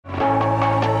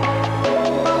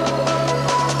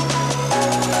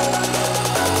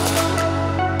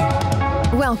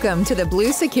Welcome to the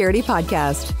Blue Security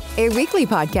Podcast, a weekly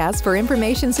podcast for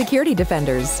information security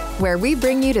defenders, where we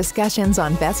bring you discussions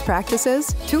on best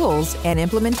practices, tools, and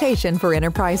implementation for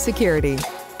enterprise security.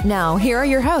 Now, here are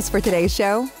your hosts for today's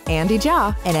show, Andy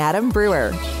Jha and Adam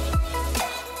Brewer.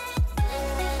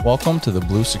 Welcome to the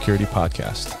Blue Security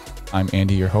Podcast. I'm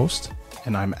Andy, your host.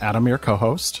 And I'm Adam, your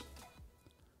co-host.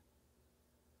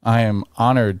 I am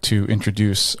honored to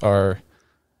introduce our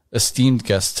esteemed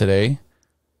guest today.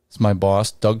 It's my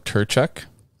boss, Doug Turecek.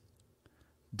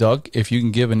 Doug, if you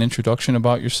can give an introduction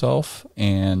about yourself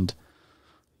and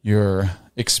your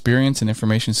experience in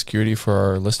information security for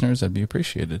our listeners, that'd be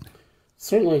appreciated.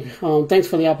 Certainly. Thanks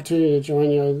for the opportunity to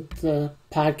join you. The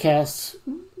podcast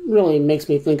really makes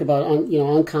me think about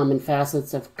uncommon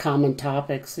facets of common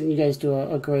topics, and you guys do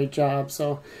a great job.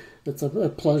 So it's a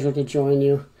pleasure to join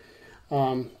you.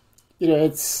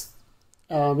 It's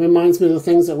reminds me of the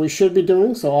things that we should be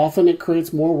doing. So often it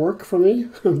creates more work for me,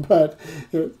 but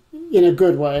in a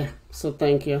good way. So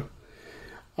thank you.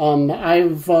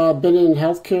 I've been in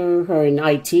healthcare, or in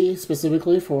IT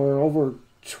specifically, for over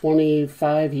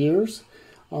 25 years.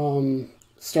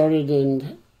 Started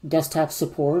in desktop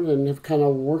support and have kind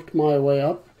of worked my way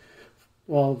up.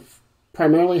 Well,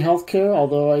 primarily healthcare,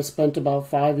 although I spent about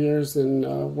 5 years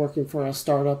in working for a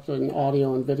startup in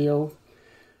audio and video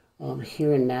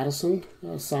here in Madison,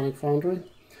 Sonic Foundry.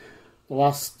 The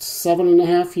last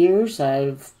 7.5 years,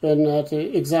 I've been at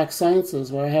Exact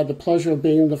Sciences, where I had the pleasure of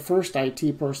being the first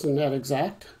IT person at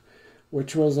Exact,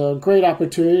 which was a great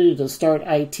opportunity to start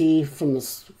IT from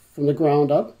the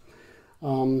ground up. A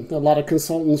lot of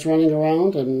consultants running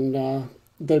around, and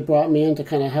they brought me in to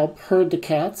kind of help herd the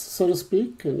cats, so to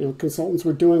speak. And consultants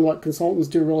were doing what consultants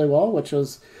do really well, which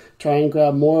was try and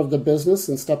grab more of the business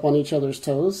and step on each other's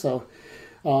toes. So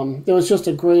it was just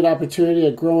a great opportunity,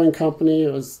 a growing company.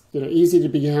 It was easy to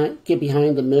get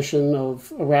behind the mission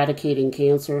of eradicating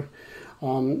cancer,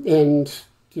 and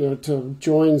to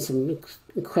join some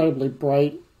incredibly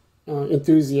bright,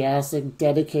 enthusiastic,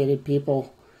 dedicated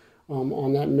people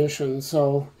on that mission.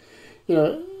 So,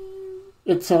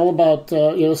 it's all about,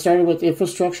 started with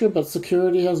infrastructure, but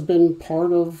security has been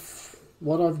part of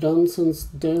what I've done since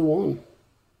day one.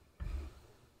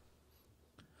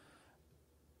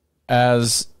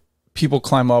 As people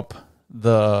climb up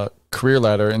the career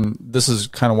ladder, and this is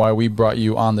kind of why we brought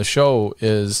you on the show,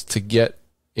 is to get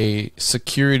a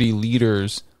security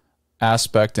leader's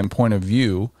aspect and point of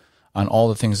view on all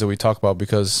the things that we talk about,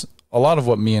 because a lot of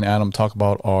what me and Adam talk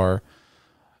about are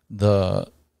the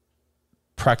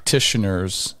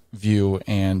practitioner's view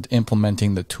and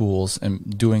implementing the tools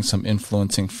and doing some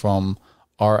influencing from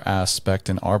our aspect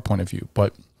and our point of view.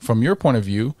 But from your point of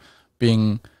view,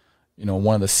 being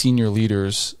one of the senior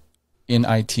leaders in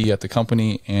IT at the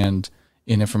company and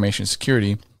in information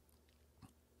security,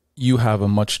 you have a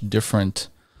much different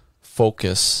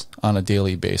focus on a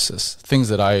daily basis. Things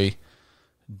that I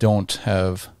don't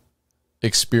have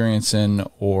experience in,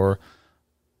 or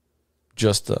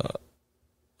just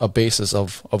a basis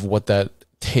of what that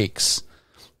takes.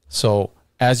 So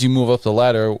as you move up the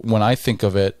ladder, when I think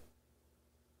of it,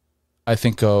 I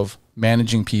think of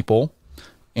managing people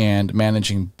and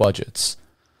managing budgets.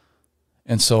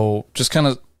 And so just kind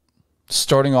of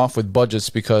starting off with budgets,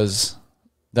 because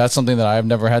that's something that I've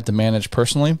never had to manage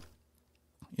personally.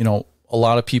 A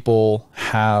lot of people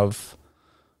have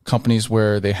companies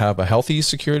where they have a healthy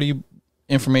security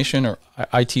information or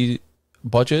IT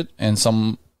budget, and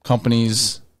some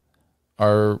companies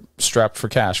are strapped for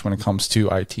cash when it comes to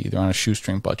IT. They're on a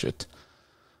shoestring budget.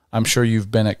 I'm sure you've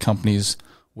been at companies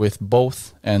with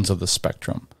both ends of the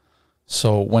spectrum.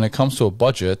 So when it comes to a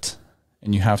budget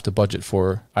and you have to budget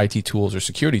for IT tools or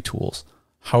security tools,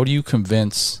 how do you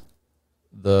convince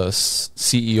the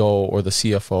CEO or the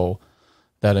CFO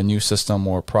that a new system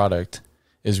or product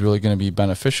is really going to be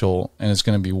beneficial and is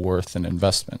going to be worth an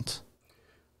investment?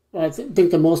 Well, I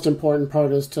think the most important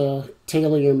part is to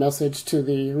tailor your message to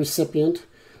the recipient.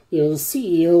 The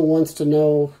CEO wants to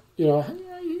know,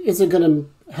 is it going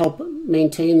to help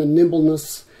maintain the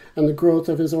nimbleness and the growth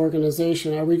of his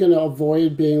organization? Are we going to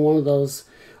avoid being one of those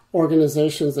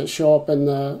organizations that show up in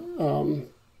on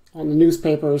the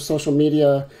newspaper or social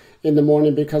media in the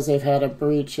morning because they've had a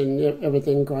breach and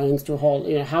everything grinds to a halt?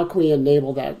 How can we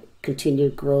enable that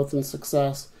continued growth and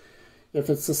success? If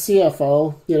it's the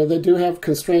CFO, they do have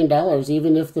constrained dollars,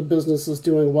 even if the business is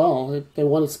doing well. They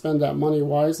want to spend that money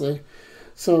wisely.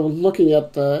 So looking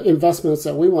at the investments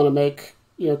that we want to make,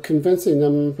 convincing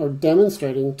them or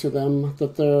demonstrating to them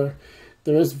that there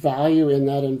is value in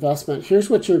that investment.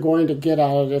 Here's what you're going to get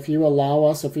out of it if you allow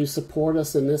us, if you support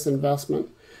us in this investment.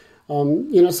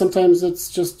 Sometimes it's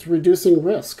just reducing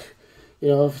risk.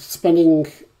 spending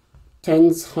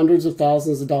tens, hundreds of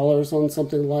thousands of dollars on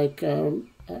something like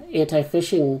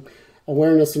anti-phishing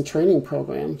awareness and training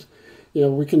programs.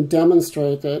 We can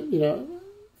demonstrate that,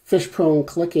 fish-prone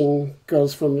clicking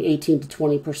goes from 18 to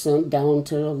 20% down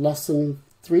to less than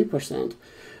 3%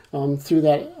 through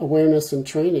that awareness and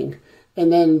training.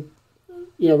 And then,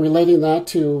 relating that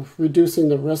to reducing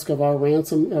the risk of our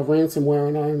ransomware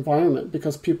in our environment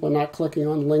because people are not clicking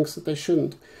on links that they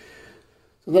shouldn't.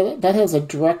 So that has a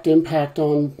direct impact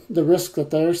on the risk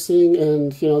that they're seeing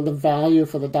and, the value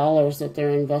for the dollars that they're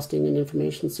investing in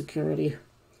information security.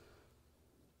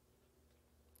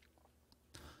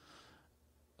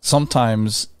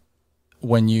 Sometimes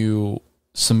when you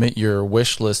submit your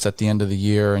wish list at the end of the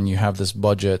year and you have this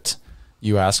budget,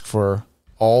 you ask for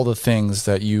all the things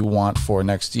that you want for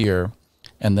next year,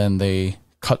 and then they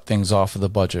cut things off of the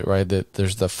budget, right? That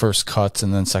there's the first cuts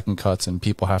and then second cuts, and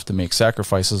people have to make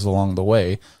sacrifices along the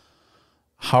way.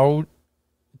 How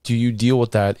do you deal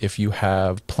with that if you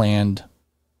have planned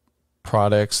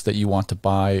products that you want to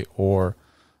buy or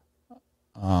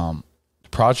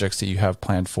projects that you have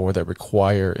planned for that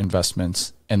require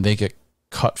investments and they get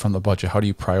cut from the budget? How do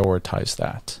you prioritize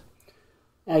that?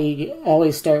 I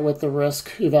always start with the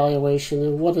risk evaluation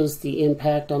and what is the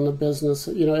impact on the business.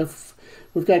 If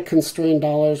we've got constrained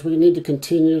dollars, we need to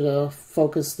continue to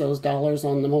focus those dollars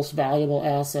on the most valuable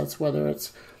assets, whether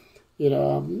it's,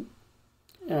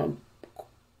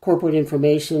 corporate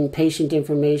information, patient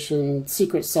information,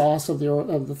 secret sauce of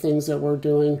the things that we're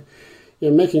doing.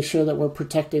 Making sure that we're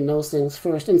protecting those things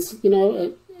first. And,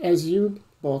 as you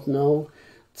both know,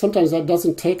 sometimes that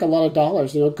doesn't take a lot of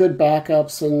dollars, good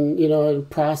backups and, and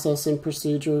process and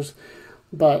procedures.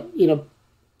 But,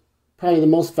 probably the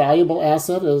most valuable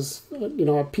asset is,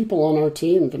 our people on our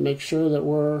team to make sure that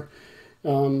we're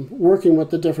working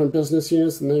with the different business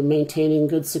units and they're maintaining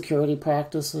good security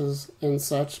practices and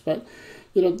such. But,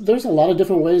 there's a lot of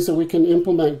different ways that we can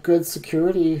implement good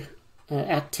security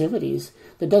activities.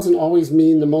 That doesn't always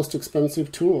mean the most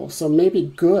expensive tool. So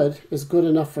maybe good is good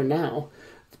enough for now.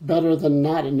 It's better than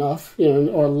not enough,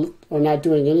 or not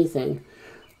doing anything.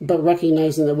 But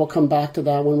recognizing that we'll come back to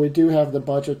that when we do have the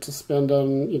budget to spend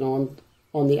on,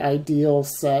 on the ideal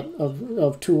set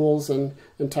of tools and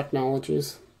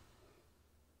technologies.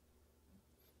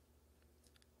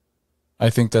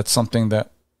 I think that's something that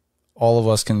all of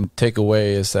us can take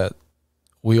away is that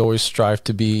we always strive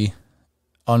to be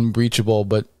unbreachable,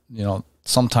 but,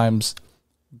 sometimes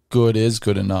good is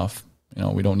good enough.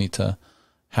 We don't need to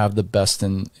have the best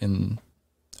in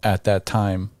at that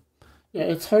time. Yeah,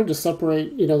 it's hard to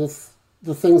separate,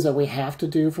 the things that we have to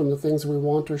do from the things we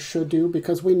want or should do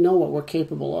because we know what we're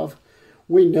capable of.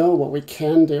 We know what we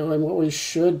can do and what we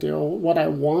should do, what I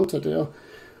want to do.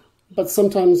 But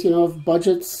sometimes,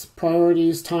 budgets,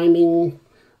 priorities, timing,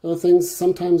 other things,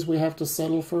 sometimes we have to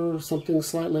settle for something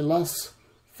slightly less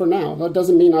for now. That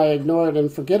doesn't mean I ignore it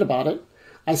and forget about it.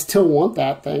 I still want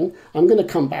that thing. I'm going to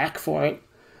come back for it.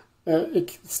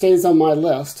 It stays on my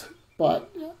list,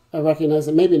 but I recognize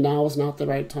that maybe now is not the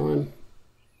right time.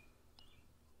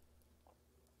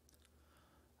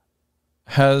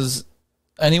 Has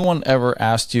anyone ever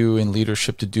asked you in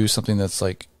leadership to do something that's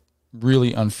like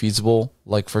really unfeasible?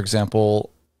 Like, for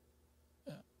example,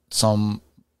 some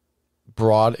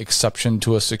broad exception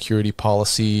to a security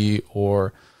policy,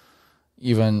 or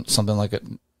even something like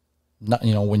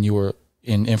when you were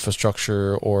in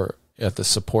infrastructure or at the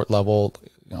support level,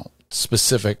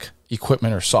 specific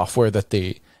equipment or software that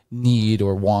they need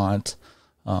or want,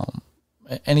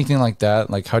 anything like that.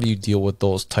 Like, how do you deal with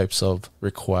those types of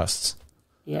requests?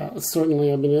 Yeah, certainly.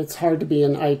 It's hard to be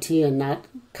in IT and not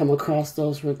come across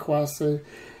those requests. And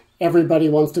everybody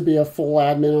wants to be a full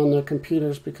admin on their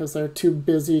computers because they're too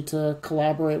busy to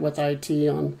collaborate with IT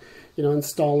on,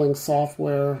 installing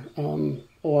software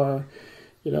or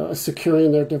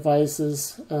securing their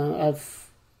devices.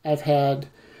 I've had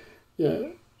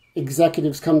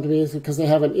executives come to me because they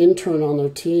have an intern on their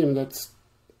team that's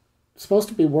supposed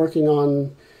to be working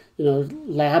on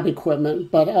lab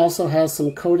equipment, but also has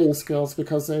some coding skills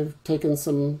because they've taken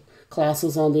some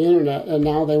classes on the internet, and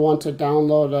now they want to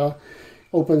download a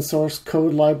open source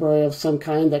code library of some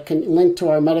kind that can link to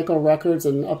our medical records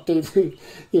and update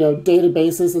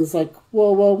databases. And it's like,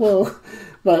 whoa.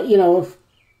 But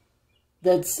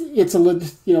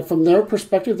from their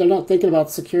perspective, they're not thinking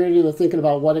about security. They're thinking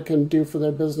about what it can do for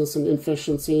their business and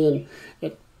efficiency.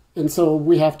 And so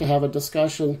we have to have a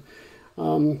discussion.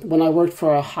 When I worked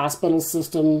for a hospital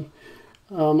system,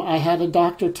 I had a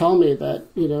doctor tell me that,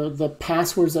 the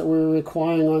passwords that we were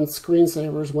requiring on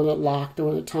screensavers when it locked or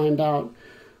when it timed out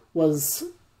was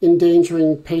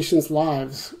endangering patients'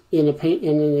 lives in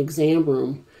an exam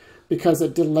room because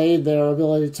it delayed their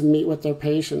ability to meet with their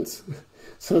patients.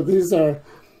 So these are,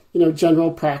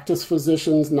 general practice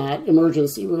physicians, not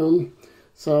emergency room.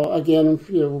 So again,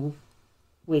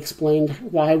 we explained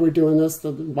why we're doing this,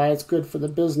 why it's good for the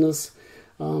business.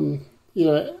 When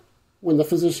the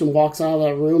physician walks out of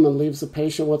that room and leaves the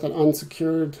patient with an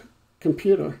unsecured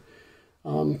computer,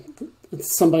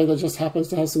 it's somebody that just happens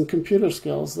to have some computer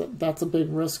skills. That's a big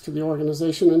risk to the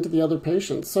organization and to the other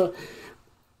patients. So,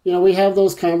 we have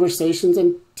those conversations,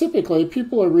 and typically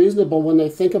people are reasonable when they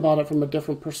think about it from a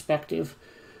different perspective.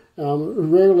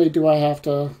 Rarely do I have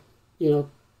to,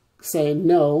 say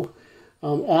no.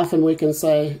 Often we can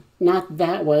say, not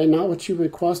that way, not what you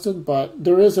requested, but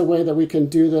there is a way that we can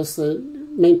do this that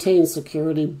maintains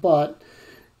security, but,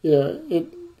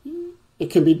 it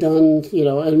can be done,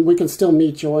 and we can still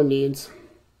meet your needs.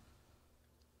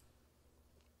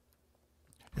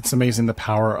 It's amazing the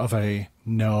power of a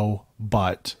no,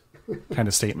 but kind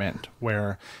of statement,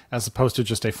 where as opposed to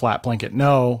just a flat blanket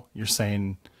no, you're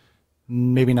saying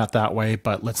maybe not that way,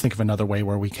 but let's think of another way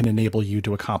where we can enable you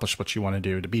to accomplish what you want to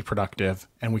do, to be productive,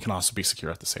 and we can also be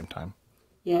secure at the same time.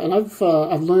 Yeah, and I've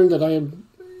learned that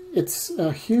it's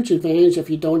a huge advantage if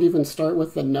you don't even start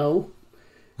with the no.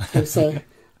 And say,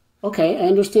 okay, I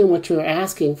understand what you're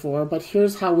asking for, but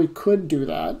here's how we could do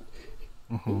that.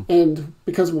 Mm-hmm. And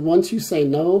because once you say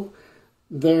no,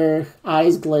 their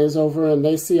eyes glaze over and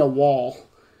they see a wall.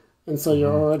 And so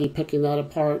you're already picking that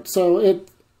apart. So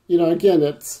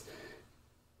again,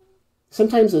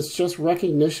 sometimes it's just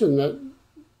recognition that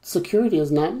security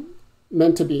is not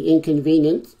meant to be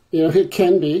inconvenient. It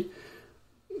can be,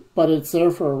 but it's there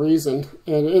for a reason,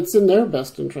 and it's in their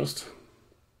best interest.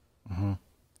 Mm-hmm.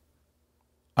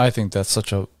 I think that's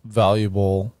such a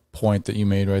valuable point that you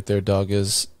made right there, Doug,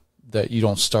 is that you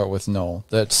don't start with no.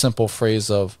 That simple phrase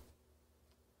of,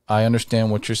 I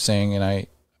understand what you're saying and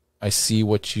I see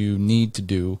what you need to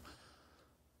do,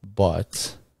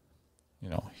 but,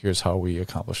 here's how we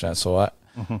accomplish that. So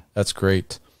that's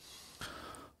great.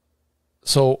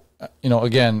 So,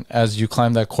 again, as you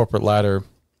climb that corporate ladder,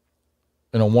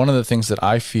 one of the things that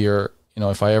I fear,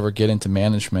 if I ever get into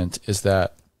management, is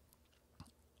that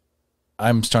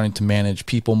I'm starting to manage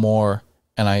people more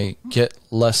and I get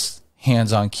less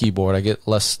hands on keyboard. I get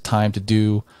less time to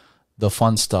do the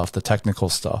fun stuff, the technical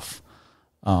stuff.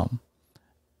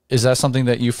 Is that something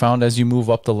that you found as you move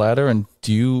up the ladder? And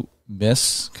do you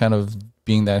miss kind of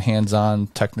being that hands-on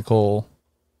technical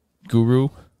guru?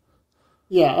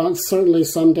 Yeah, certainly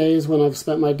some days when I've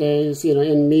spent my days,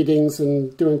 in meetings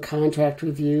and doing contract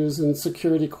reviews and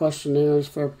security questionnaires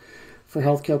for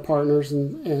healthcare partners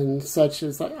and such,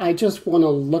 is like, I just want to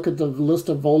look at the list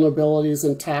of vulnerabilities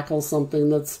and tackle something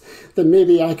that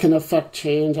maybe I can affect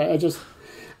change. I just,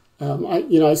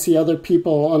 I see other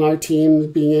people on our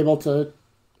team being able to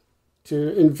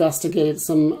investigate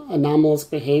some anomalous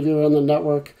behavior on the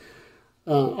network.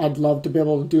 I'd love to be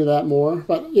able to do that more,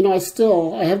 but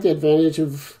I have the advantage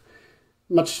of,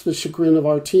 much to the chagrin of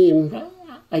our team,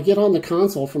 I get on the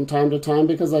console from time to time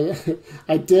because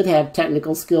I did have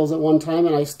technical skills at one time,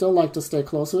 and I still like to stay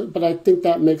close to it. But I think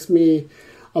that makes me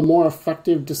a more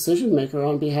effective decision maker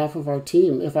on behalf of our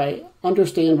team. If I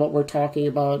understand what we're talking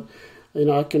about,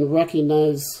 I can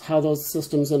recognize how those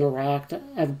systems interact.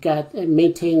 I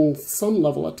maintain some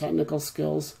level of technical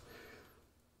skills.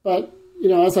 But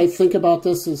as I think about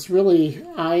this, it's really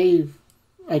I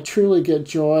truly get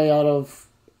joy out of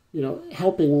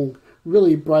helping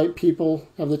really bright people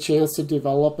have the chance to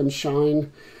develop and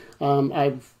shine.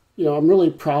 I'm really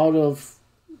proud of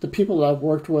the people that I've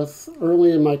worked with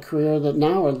early in my career that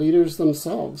now are leaders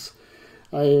themselves.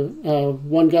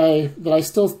 One guy that I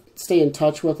still stay in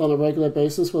touch with on a regular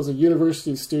basis was a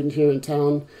university student here in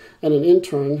town and an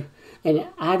intern, and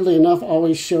oddly enough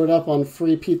always showed up on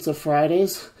free pizza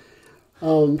Fridays.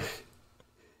 And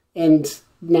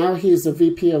now he's the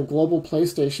VP of Global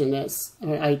PlayStation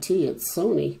IT at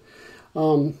Sony.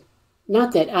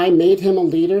 Not that I made him a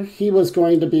leader. He was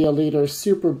going to be a leader,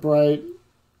 super bright,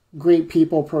 great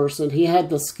people person. He had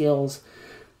the skills.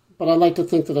 But I like to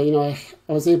think that, I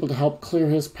was able to help clear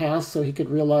his path so he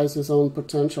could realize his own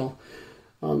potential.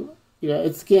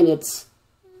 It's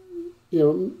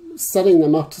setting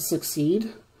them up to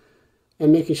succeed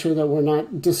and making sure that we're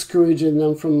not discouraging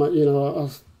them from, a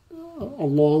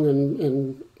long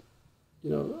and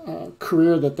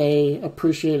career that they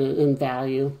appreciate and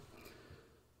value.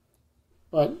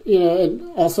 But,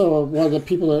 and also one of the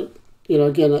people that,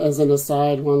 again, as an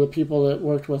aside, one of the people that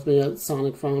worked with me at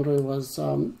Sonic Foundry was,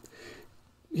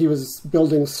 he was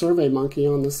building SurveyMonkey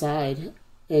on the side.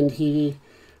 And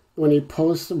when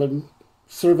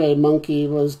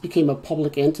SurveyMonkey became a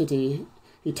public entity,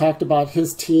 he talked about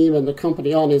his team and the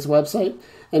company on his website,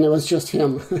 and it was just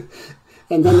him.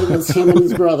 And then it was him and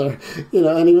his brother,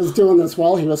 and he was doing this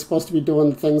while he was supposed to be doing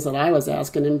the things that I was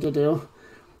asking him to do.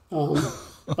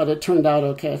 But it turned out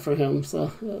okay for him,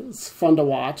 so it's fun to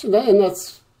watch. And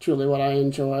that's truly what I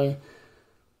enjoy,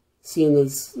 seeing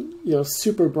these,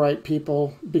 super bright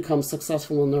people become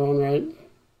successful in their own right.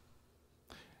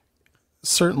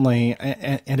 Certainly,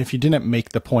 and if you didn't make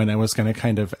the point, I was going to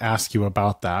kind of ask you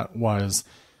about that, was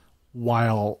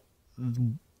while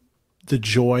the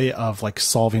joy of like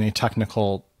solving a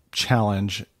technical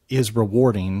challenge is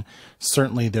rewarding,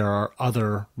 certainly there are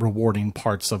other rewarding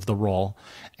parts of the role.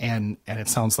 And it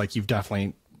sounds like you've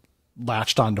definitely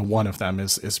latched onto one of them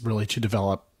is really to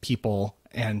develop people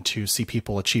and to see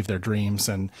people achieve their dreams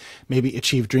and maybe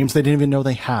achieve dreams they didn't even know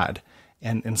they had.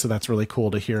 And so that's really cool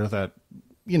to hear that,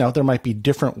 there might be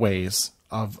different ways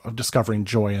of discovering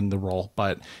joy in the role,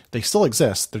 but they still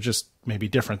exist. They're just maybe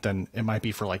different than it might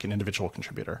be for like an individual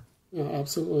contributor. Yeah,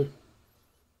 absolutely.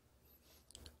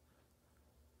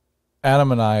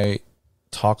 Adam and I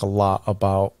talk a lot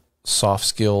about soft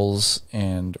skills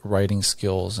and writing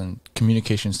skills and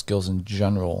communication skills in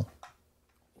general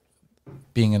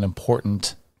being an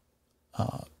important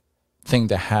thing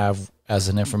to have as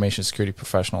an information security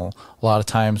professional. A lot of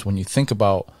times when you think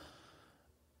about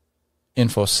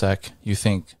InfoSec, you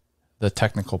think the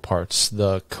technical parts,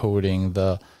 the coding,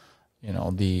 the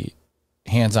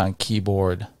hands-on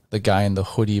keyboard, the guy in the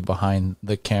hoodie behind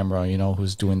the camera,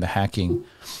 who's doing the hacking.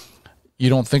 You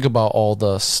don't think about all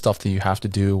the stuff that you have to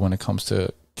do when it comes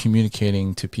to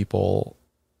communicating to people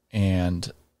and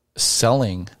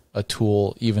selling a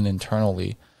tool even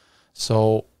internally.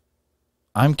 So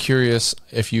I'm curious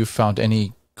if you found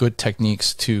any good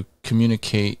techniques to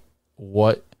communicate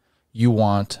what you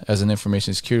want as an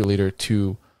information security leader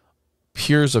to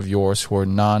peers of yours who are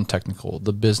non-technical,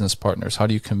 the business partners. How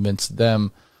do you convince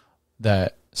them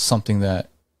that something that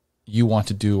you want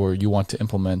to do or you want to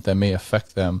implement that may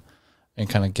affect them and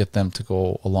kind of get them to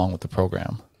go along with the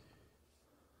program?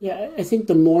 Yeah, I think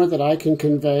the more that I can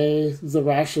convey the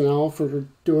rationale for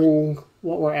doing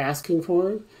what we're asking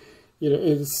for,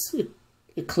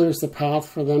 it clears the path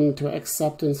for them to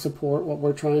accept and support what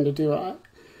we're trying to do.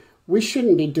 We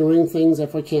shouldn't be doing things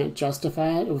if we can't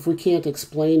justify it, if we can't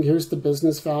explain, here's the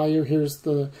business value,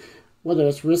 whether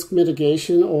it's risk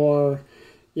mitigation or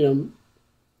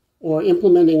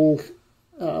implementing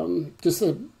just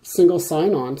a single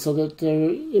sign-on so that their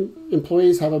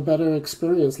employees have a better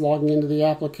experience logging into the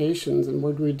applications, and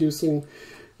we're reducing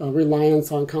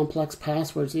reliance on complex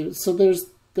passwords. So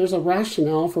there's a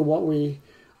rationale for what we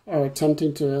are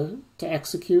attempting to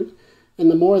execute, and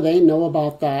the more they know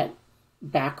about that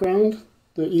background,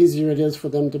 the easier it is for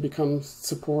them to become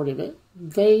supportive.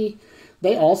 They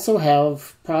also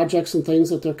have projects and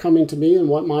things that they're coming to me and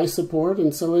want my support,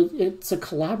 and so it's a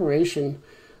collaboration.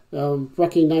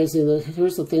 Recognizing that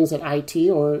here's the things that IT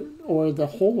or the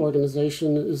whole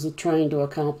organization is trying to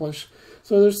accomplish.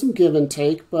 So there's some give and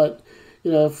take, but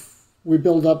if we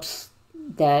build up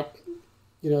that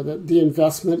the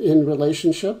investment in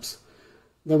relationships,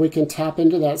 then we can tap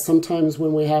into that sometimes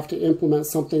when we have to implement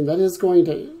something that is going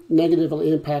to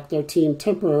negatively impact their team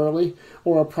temporarily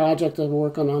or a project that we're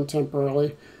working on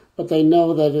temporarily. But they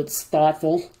know that it's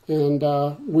thoughtful, and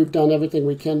we've done everything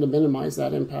we can to minimize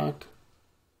that impact.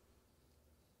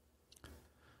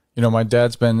 My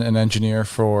dad's been an engineer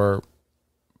for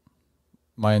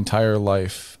my entire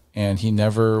life, and he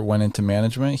never went into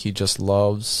management. He just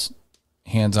loves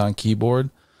hands-on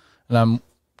keyboard. And I'm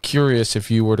curious,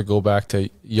 if you were to go back to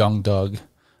young Doug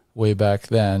way back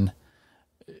then,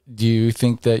 do you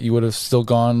think that you would have still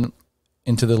gone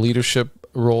into the leadership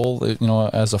role,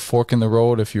 as a fork in the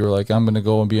road, if you were like, I'm going to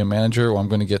go and be a manager, or I'm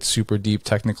going to get super deep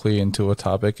technically into a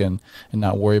topic and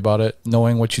not worry about it,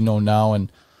 knowing what you know now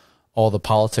and all the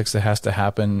politics that has to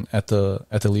happen at the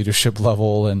leadership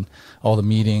level and all the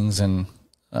meetings and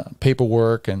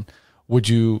paperwork? And would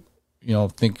you,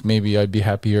 think maybe I'd be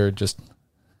happier just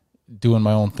doing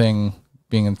my own thing,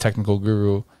 being a technical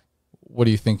guru? What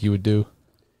do you think you would do?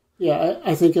 Yeah,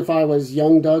 I think if I was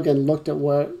young Doug and looked at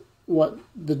what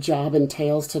the job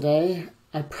entails today,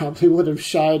 I probably would have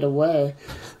shied away.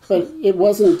 But it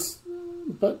wasn't.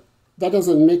 But that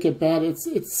doesn't make it bad.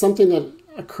 It's something that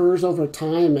occurs over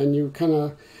time, and you kind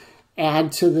of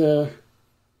add to the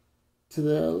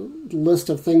list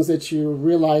of things that you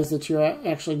realize that you're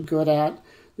actually good at.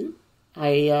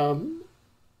 I'm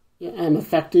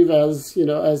effective as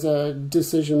a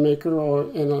decision maker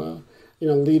and a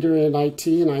leader in IT,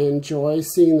 and I enjoy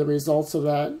seeing the results of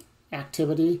that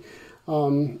activity.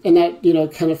 And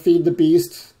that kind of feed the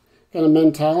beast kind of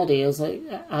mentality is like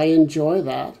I enjoy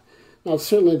that. Now,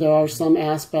 certainly there are some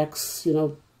aspects,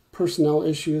 personnel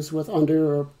issues with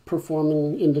under or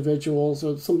performing individuals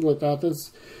or something like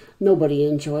that. Nobody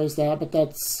enjoys that, but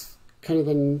that's kind of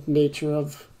the nature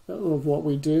of what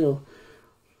we do.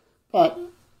 But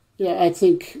I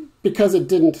think because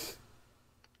it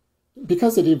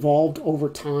evolved over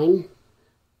time,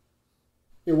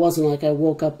 it wasn't like I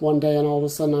woke up one day and all of a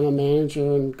sudden I'm a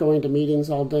manager and going to meetings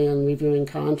all day and reviewing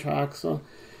contracts. So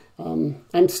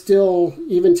I'm still,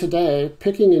 even today,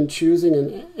 picking and choosing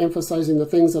and emphasizing the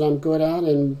things that I'm good at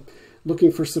and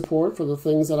looking for support for the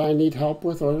things that I need help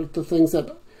with or the things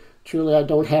that truly I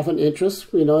don't have an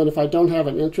interest, and if I don't have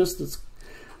an interest, it's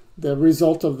the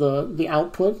result of the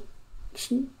output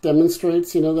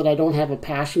demonstrates, that I don't have a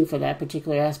passion for that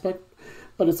particular aspect.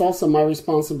 But it's also my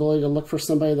responsibility to look for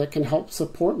somebody that can help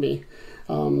support me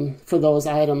for those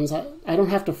items. I don't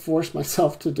have to force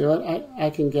myself to do it. I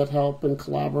can get help and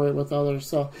collaborate with others.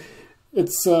 So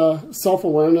it's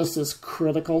self-awareness is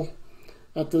critical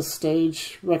at this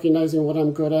stage, recognizing what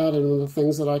I'm good at and the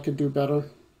things that I could do better.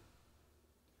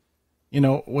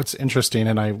 What's interesting,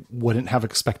 and I wouldn't have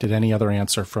expected any other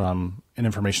answer from an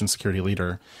information security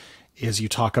leader, is you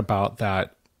talk about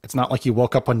that. It's not like you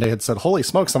woke up one day and said, "Holy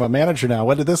smokes, I'm a manager now.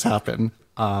 When did this happen?"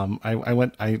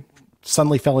 I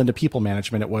suddenly fell into people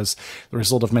management. It was the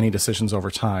result of many decisions over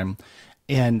time.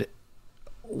 And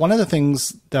one of the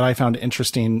things that I found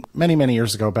interesting many, many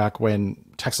years ago, back when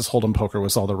Texas Hold'em poker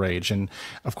was all the rage, and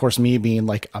of course, me being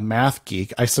like a math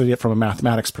geek, I studied it from a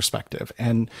mathematics perspective.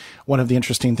 And one of the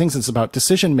interesting things is about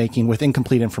decision making with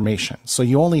incomplete information. So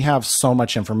you only have so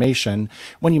much information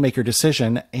when you make your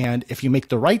decision. And if you make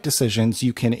the right decisions,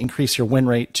 you can increase your win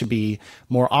rate to be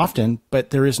more often,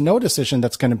 but there is no decision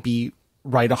that's going to be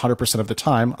right 100% of the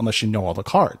time unless you know all the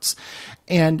cards.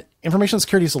 And information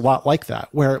security is a lot like that,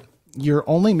 where you're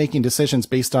only making decisions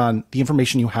based on the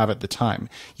information you have at the time.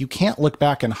 You can't look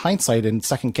back in hindsight and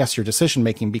second guess your decision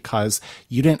making because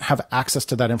you didn't have access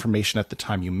to that information at the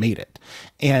time you made it.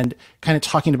 And kind of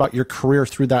talking about your career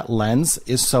through that lens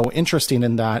is so interesting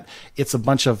in that it's a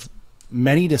bunch of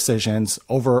many decisions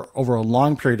over a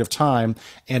long period of time.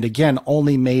 And again,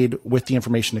 only made with the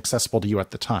information accessible to you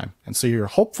at the time. And so you're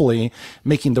hopefully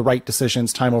making the right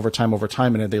decisions time over time,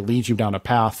 and they lead you down a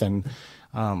path. And,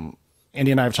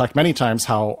 Andy and I have talked many times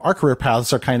how our career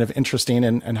paths are kind of interesting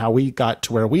and how we got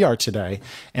to where we are today.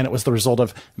 And it was the result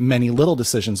of many little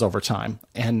decisions over time.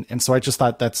 And so I just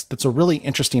thought that's a really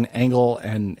interesting angle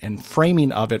and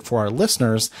framing of it for our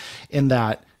listeners, in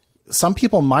that some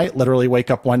people might literally wake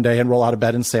up one day and roll out of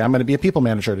bed and say, I'm going to be a people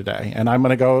manager today, and I'm going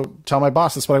to go tell my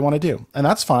boss that's what I want to do. And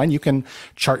that's fine. You can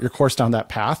chart your course down that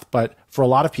path. But for a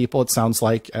lot of people, it sounds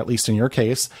like, at least in your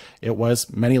case, it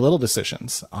was many little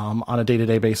decisions on a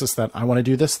day-to-day basis that I want to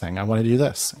do this thing. I want to do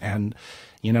this. And,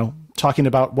 talking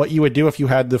about what you would do if you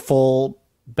had the full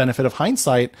benefit of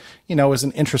hindsight, is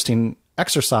an interesting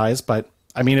exercise. But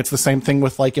I mean, it's the same thing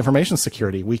with like information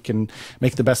security. We can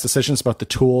make the best decisions about the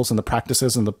tools and the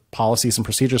practices and the policies and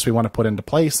procedures we want to put into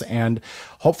place. And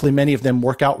hopefully many of them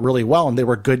work out really well and they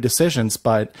were good decisions.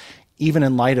 But even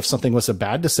in light of something was a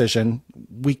bad decision,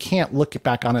 we can't look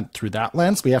back on it through that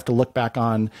lens. We have to look back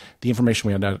on the information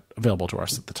we had available to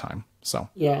us at the time. So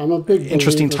yeah, I'm a big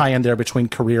interesting tie-in there between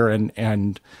career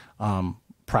and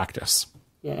practice.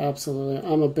 Yeah, absolutely.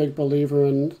 I'm a big believer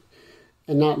in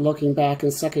not looking back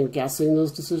and second guessing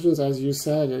those decisions. As you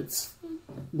said,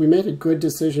 we made a good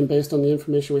decision based on the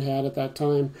information we had at that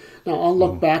time. Now I'll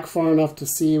look back far enough to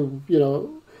see,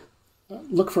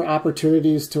 look for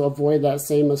opportunities to avoid that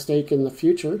same mistake in the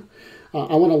future.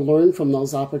 I want to learn from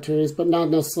those opportunities, but not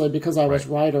necessarily because I was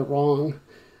right or wrong.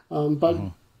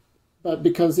 But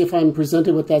because if I'm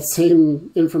presented with that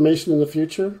same information in the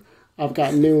future, I've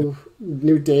got new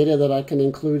data that I can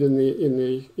include in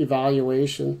the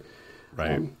evaluation.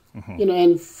 Right.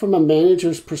 And from a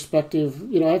manager's perspective,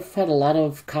 I've had a lot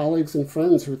of colleagues and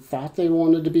friends who thought they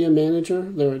wanted to be a manager.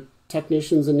 They were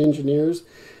technicians and engineers,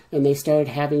 and they started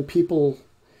having people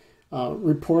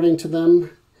reporting to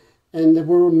them, and they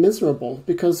were miserable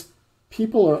because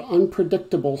people are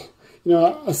unpredictable.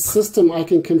 A system, I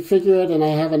can configure it, and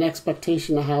I have an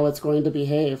expectation of how it's going to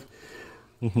behave.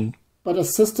 But a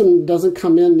system doesn't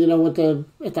come in,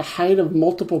 at the height of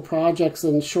multiple projects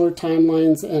and short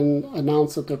timelines and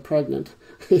announce that they're pregnant.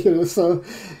 So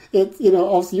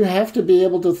also you have to be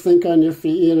able to think on your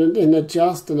feet and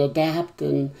adjust and adapt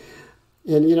and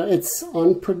it's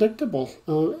unpredictable.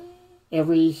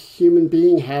 Every human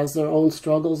being has their own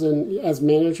struggles, and as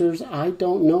managers, I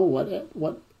don't know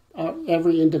what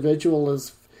every individual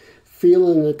is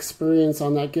feeling and experience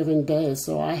on that given day.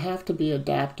 So I have to be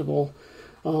adaptable.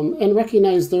 And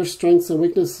recognize their strengths and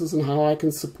weaknesses and how I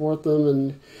can support them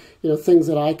and, things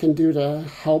that I can do to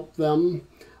help them,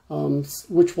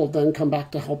 which will then come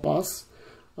back to help us.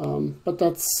 But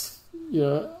that's,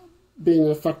 being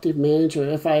an effective manager.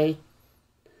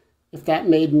 If that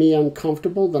made me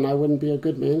uncomfortable, then I wouldn't be a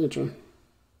good manager.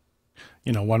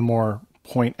 One more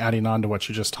point adding on to what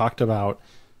you just talked about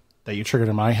that you triggered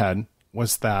in my head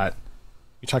was that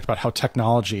you talked about how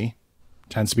technology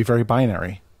tends to be very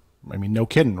binary. I mean, no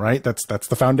kidding, right? That's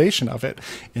the foundation of it,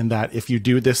 in that if you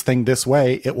do this thing this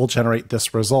way, it will generate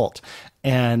this result.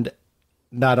 And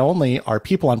not only are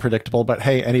people unpredictable, but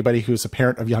hey, anybody who's a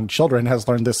parent of young children has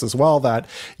learned this as well, that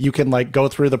you can go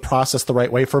through the process the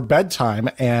right way for bedtime,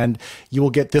 and you will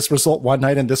get this result one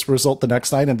night and this result the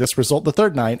next night and this result the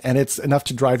third night. And it's enough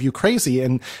to drive you crazy.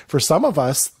 And for some of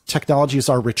us, technology is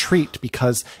our retreat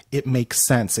because it makes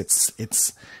sense.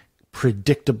 It's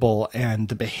predictable and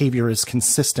the behavior is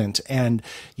consistent. And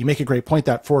you make a great point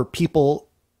that for people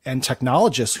and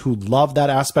technologists who love that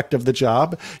aspect of the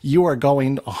job, you are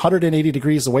going 180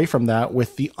 degrees away from that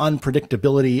with the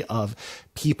unpredictability of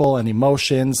people and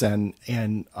emotions and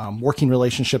working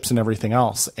relationships and everything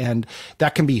else. And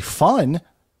that can be fun,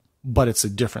 but it's a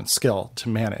different skill to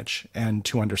manage and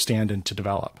to understand and to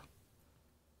develop.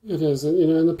 It is.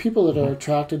 And the people that are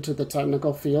attracted to the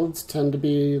technical fields tend to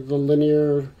be the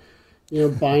linear,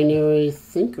 binary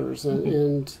thinkers,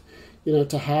 and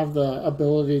to have the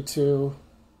ability to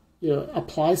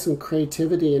apply some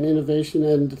creativity and innovation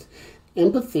and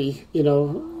empathy,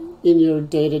 in your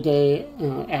day-to-day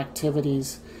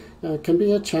activities can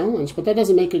be a challenge. But that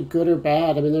doesn't make it good or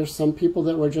bad. I mean, there's some people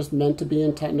that were just meant to be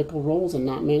in technical roles and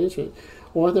not management.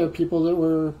 Or there are people that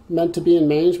were meant to be in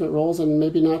management roles and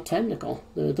maybe not technical.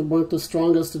 They weren't the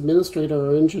strongest administrator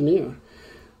or engineer.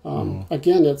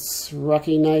 Again, it's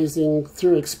recognizing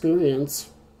through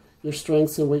experience your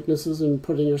strengths and weaknesses and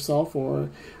putting yourself or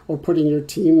putting your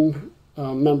team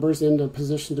members into a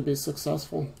position to be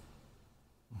successful.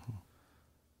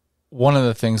 One of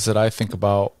the things that I think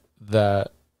about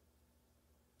that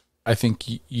I think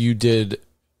you did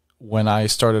when I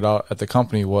started out at the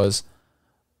company was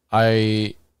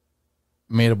I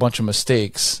made a bunch of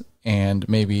mistakes and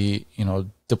maybe,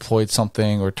 deployed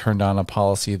something or turned on a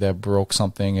policy that broke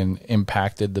something and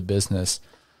impacted the business.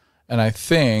 And I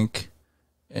think,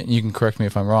 and you can correct me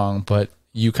if I'm wrong, but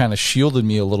you kind of shielded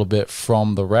me a little bit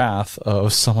from the wrath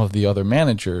of some of the other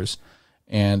managers.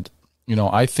 And,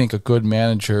 I think a good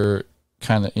manager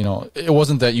kind of, it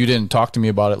wasn't that you didn't talk to me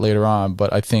about it later on,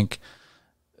 but I think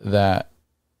that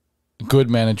good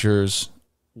managers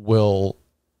will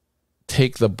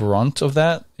take the brunt of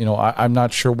that. I'm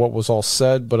not sure what was all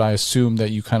said, but I assume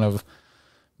that you kind of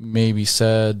maybe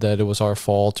said that it was our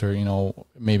fault or,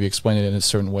 maybe explained it in a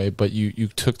certain way, but you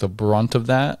took the brunt of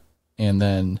that and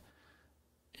then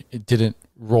it didn't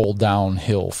roll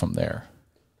downhill from there.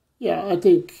 Yeah, I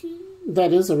think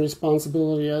that is a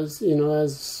responsibility as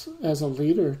a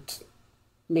leader,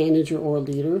 manager or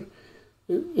leader,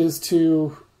 is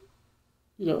to,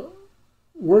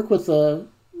 work with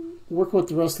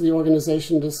the rest of the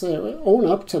organization to say, own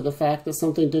up to the fact that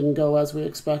something didn't go as we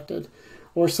expected,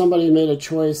 or somebody made a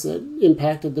choice that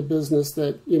impacted the business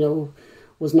that,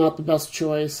 was not the best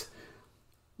choice.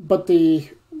 But the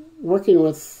working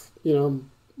with,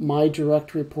 my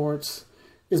direct reports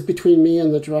is between me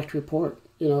and the direct report.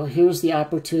 Here's the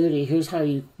opportunity. Here's how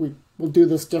we will do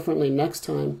this differently next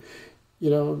time.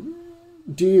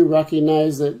 Do you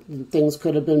recognize that things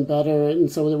could have been better,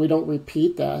 and so that we don't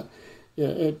repeat that?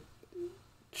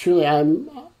 Truly,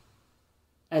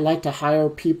 I like to hire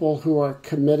people who are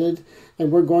committed,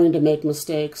 and we're going to make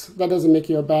mistakes. That doesn't make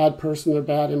you a bad person or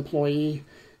bad employee.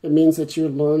 It means that you're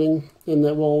learning and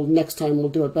that next time we'll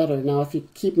do it better. Now, if you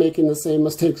keep making the same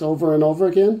mistakes over and over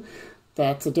again,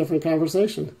 that's a different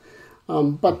conversation.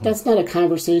 But that's not a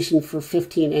conversation for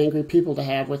 15 angry people to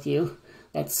have with you.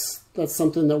 That's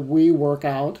something that we work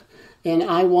out. And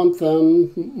I want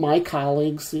them, my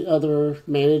colleagues, the other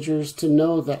managers, to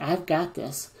know that I've got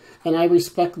this. And I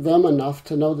respect them enough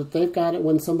to know that they've got it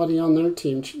when somebody on their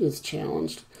team is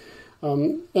challenged.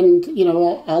 And,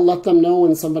 I'll let them know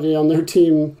when somebody on their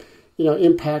team,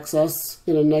 impacts us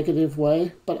in a negative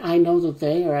way. But I know that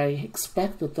I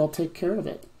expect that they'll take care of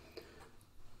it.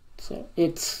 So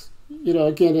it's,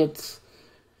 again, it's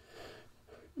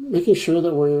making sure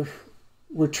that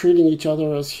we're treating each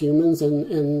other as humans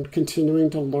and continuing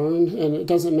to learn. And it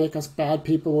doesn't make us bad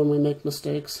people when we make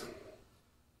mistakes.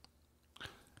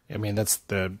 I mean, that's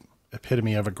the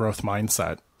epitome of a growth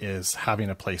mindset, is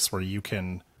having a place where you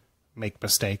can make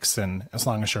mistakes. And as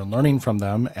long as you're learning from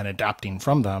them and adapting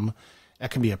from them,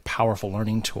 that can be a powerful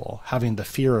learning tool. Having the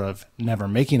fear of never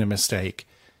making a mistake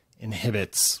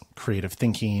inhibits creative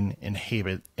thinking,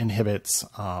 inhibits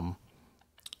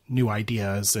new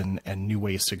ideas and new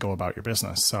ways to go about your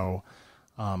business. So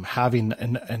having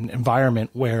an environment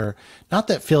where, not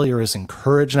that failure is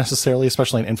encouraged necessarily,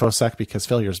 especially in InfoSec, because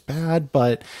failure is bad,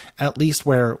 but at least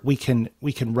where we can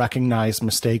recognize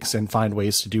mistakes and find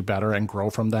ways to do better and grow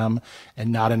from them,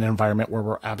 and not an environment where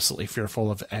we're absolutely fearful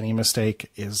of any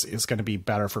mistake is going to be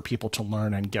better for people to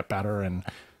learn and get better and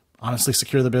honestly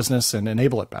secure the business and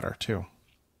enable it better too.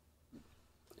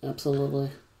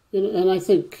 Absolutely. And I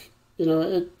think,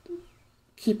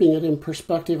 keeping it in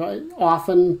perspective,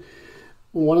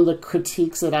 one of the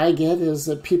critiques that I get is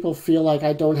that people feel like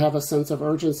I don't have a sense of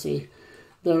urgency.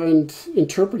 They're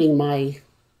interpreting my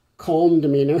calm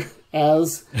demeanor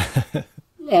as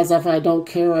if I don't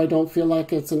care, I don't feel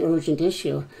like it's an urgent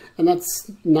issue. And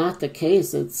that's not the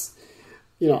case. It's,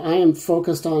 I am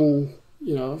focused on,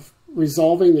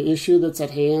 resolving the issue that's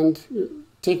at hand,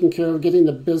 taking care of getting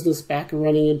the business back and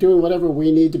running and doing whatever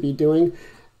we need to be doing.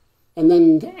 And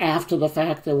then after the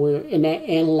fact that we're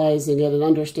analyzing it and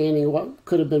understanding what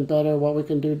could have been better, what we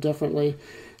can do differently,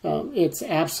 it's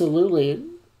absolutely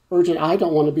urgent. I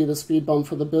don't want to be the speed bump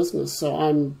for the business, so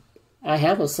I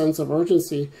have a sense of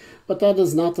urgency, but that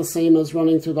is not the same as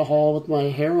running through the hall with my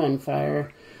hair on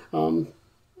fire.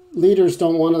 Leaders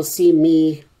don't want to see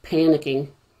me panicking.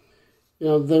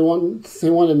 They want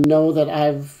to know that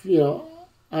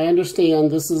I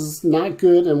understand this is not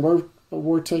good, and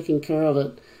we're taking care of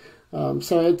it.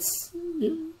 So it's,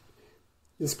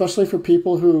 especially for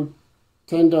people who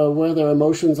tend to wear their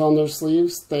emotions on their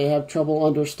sleeves, they have trouble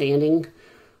understanding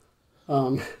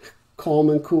calm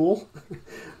and cool.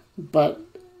 But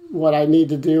what I need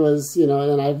to do is,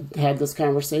 and I've had this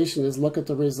conversation, is look at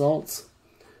the results.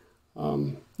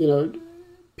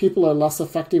 People are less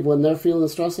effective when they're feeling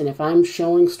stress, and if I'm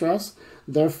showing stress,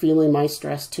 they're feeling my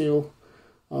stress too.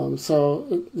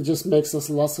 So it just makes us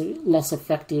less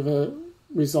effective at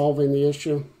resolving the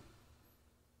issue.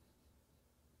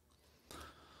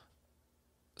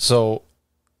 So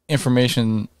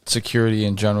information security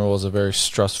in general is a very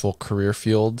stressful career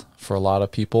field for a lot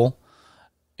of people.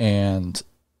 And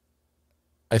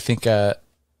I think at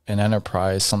an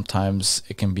enterprise, sometimes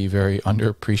it can be very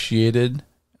underappreciated.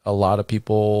 A lot of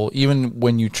people, even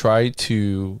when you try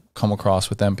to come across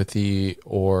with empathy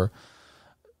or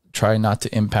try not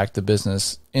to impact the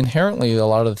business, inherently a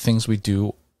lot of the things we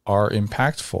do are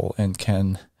impactful and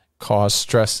can cause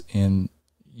stress in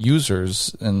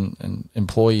users and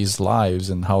employees'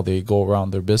 lives and how they go around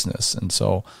their business. And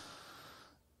so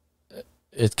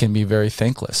it can be very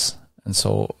thankless. And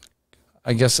so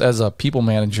I guess as a people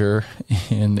manager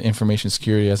in information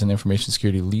security, as an information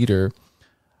security leader,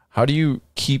 how do you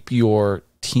keep your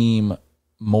team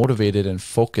motivated and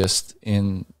focused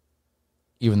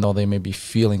even though they may be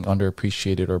feeling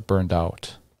underappreciated or burned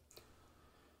out?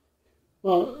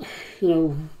 Well,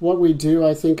 what we do,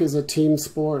 I think, is a team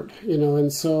sport,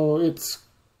 and so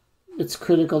it's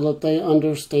critical that they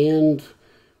understand,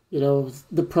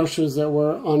 the pressures that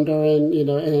we're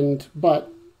under,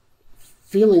 but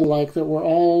feeling like that we're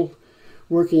all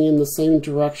working in the same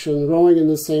direction, rowing in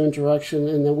the same direction,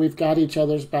 and that we've got each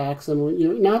other's backs, and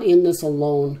you're not in this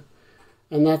alone.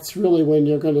 And that's really when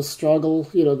you're going to struggle.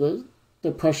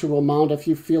 The pressure will mount if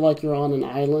you feel like you're on an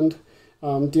island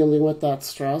dealing with that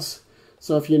stress.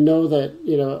 So if you know that,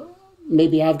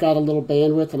 maybe I've got a little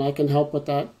bandwidth and I can help with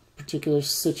that particular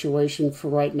situation for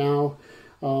right now,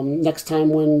 next time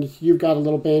when you've got a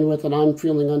little bandwidth and I'm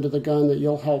feeling under the gun, that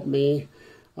you'll help me.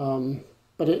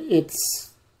 But it's,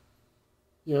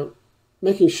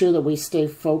 making sure that we stay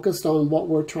focused on what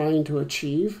we're trying to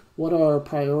achieve, what are our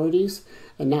priorities,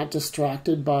 and not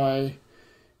distracted by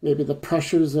maybe the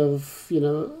pressures of,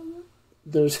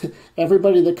 there's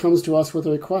everybody that comes to us with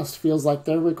a request feels like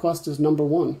their request is number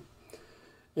one.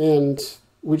 And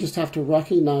we just have to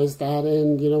recognize that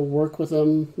and, work with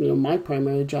them. My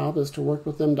primary job is to work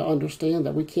with them to understand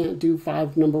that we can't do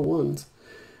 5 number ones.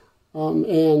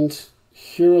 And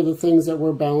here are the things that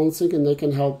we're balancing, and they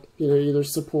can help, either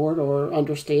support or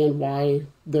understand why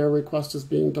their request is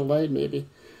being delayed maybe.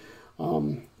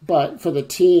 But for the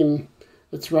team,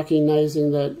 it's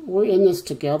recognizing that we're in this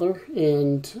together,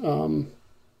 and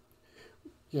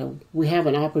we have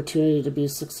an opportunity to be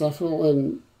successful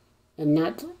and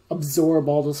not absorb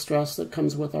all the stress that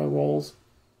comes with our roles.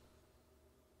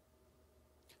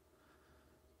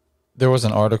 There was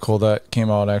an article that came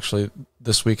out actually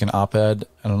this week in op-ed.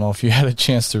 I don't know if you had a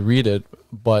chance to read it,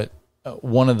 but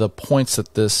one of the points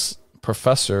that this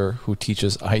professor who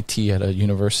teaches IT at a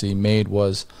university made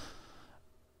was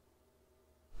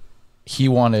he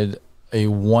wanted a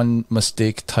one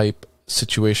mistake type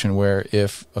situation where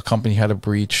if a company had a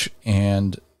breach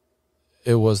and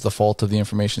it was the fault of the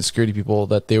information security people,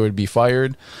 that they would be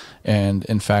fired. And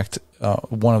in fact,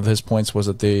 one of his points was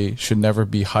that they should never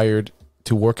be hired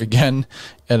to work again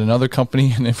at another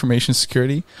company in information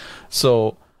security.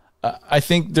 So I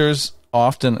think there's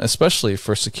often, especially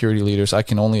for security leaders, I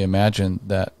can only imagine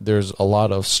that there's a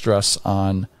lot of stress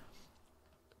on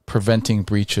preventing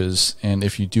breaches. And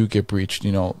if you do get breached,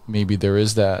 maybe there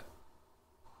is that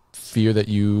fear that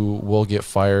you will get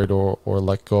fired or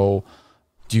let go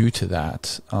due to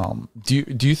that. Do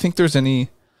you think there's any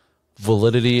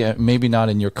validity, maybe not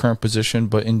in your current position,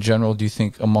 but in general, do you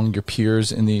think among your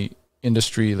peers in the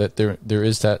industry that there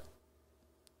is that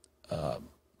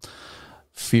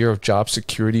fear of job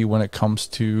security when it comes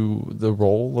to the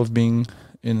role of being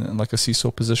in like a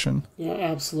CISO position? Yeah,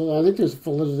 absolutely. I think there's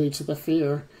validity to the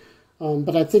fear,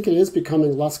 but I think it is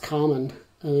becoming less common.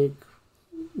 I think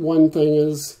one thing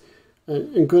is,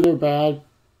 in good or bad,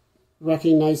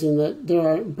 recognizing that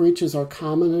breaches are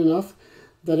common enough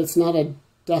that it's not a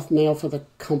death knell for the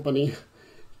company.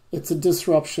 It's a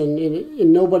disruption,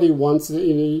 and nobody wants it.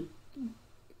 In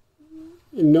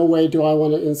no way do I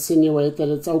want to insinuate that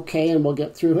it's okay and we'll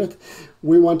get through it.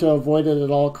 We want to avoid it at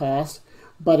all costs,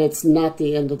 but it's not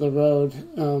the end of the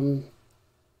road.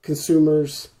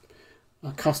 Consumers,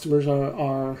 customers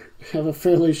have a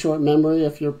fairly short memory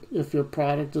if your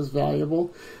product is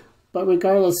valuable. But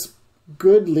regardless,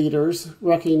 good leaders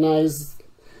recognize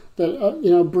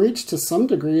that breach to some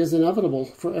degree is inevitable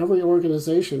for every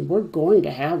organization. We're going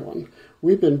to have one.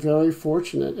 We've been very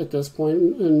fortunate at this point,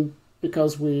 and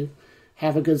because we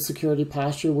have a good security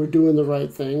posture, we're doing the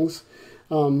right things.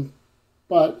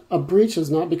 But a breach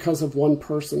is not because of one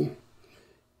person.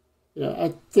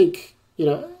 I think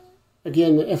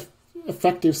again,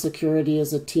 effective security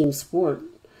is a team sport.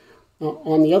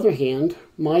 On the other hand,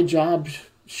 my job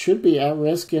should be at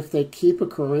risk if they keep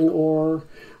occurring, or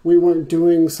we weren't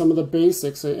doing some of the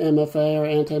basics, MFA or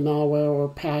anti-malware or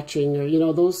patching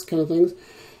or those kind of things.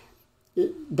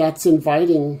 That's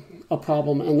inviting a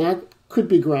problem, and that should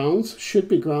be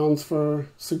grounds for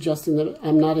suggesting that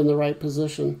I'm not in the right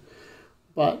position.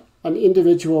 But an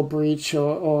individual breach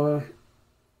or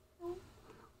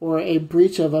a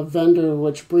breach of a vendor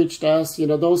which breached us,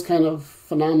 those kind of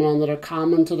phenomenon that are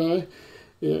common today.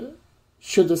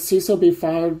 Should the CISO be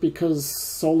fired because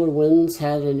SolarWinds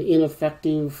had an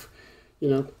ineffective,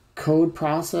 code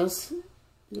process?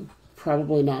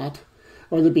 Probably not.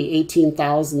 Or there'd be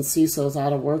 18,000 CISOs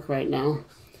out of work right now.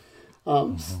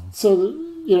 So,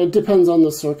 it depends on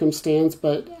the circumstance,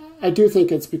 but I do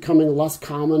think it's becoming less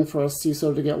common for a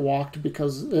CISO to get walked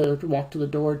to the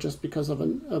door just because of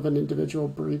an individual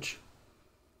breach.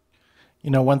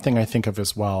 One thing I think of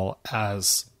as well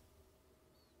as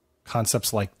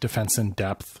concepts like defense in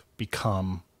depth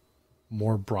become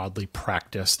more broadly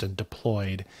practiced and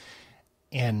deployed.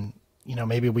 And,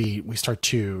 maybe we start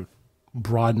to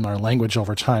broaden our language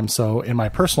over time. So in my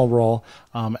personal role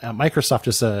at Microsoft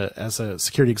as a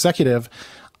security executive,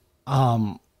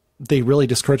 they really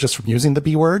discourage us from using the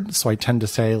B word. So I tend to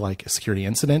say like a security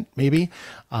incident, maybe,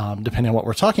 depending on what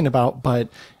we're talking about. But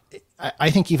I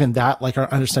think even that, like, our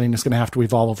understanding is going to have to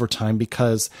evolve over time,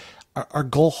 because our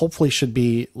goal hopefully should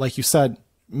be, like you said,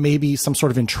 maybe some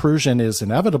sort of intrusion is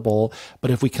inevitable,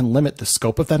 but if we can limit the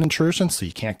scope of that intrusion so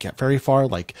you can't get very far,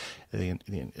 like the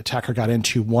attacker got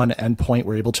into one endpoint,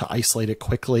 we're able to isolate it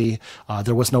quickly.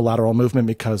 There was no lateral movement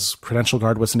because Credential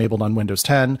Guard was enabled on Windows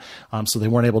 10, so they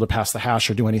weren't able to pass the hash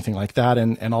or do anything like that,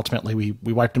 and ultimately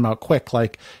we wiped them out quick.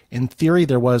 Like, in theory,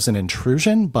 there was an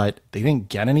intrusion, but they didn't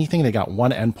get anything. They got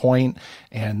one endpoint,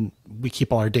 and we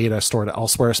keep all our data stored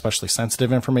elsewhere, especially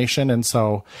sensitive information, and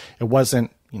so it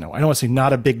wasn't, I don't want to say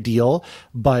not a big deal,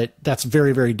 but that's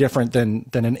very, very different than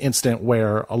an incident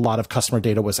where a lot of customer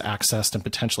data was accessed and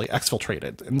potentially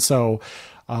exfiltrated. And so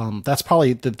that's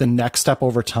probably the next step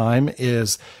over time.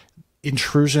 Is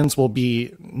intrusions will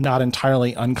be not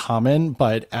entirely uncommon,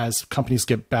 but as companies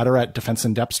get better at defense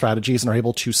in depth strategies and are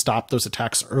able to stop those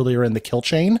attacks earlier in the kill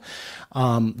chain,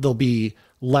 they'll be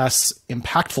less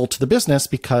impactful to the business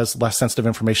because less sensitive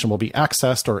information will be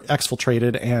accessed or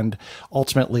exfiltrated, and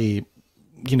ultimately,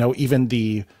 even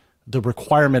the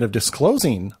requirement of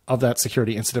disclosing of that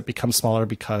security incident becomes smaller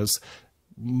because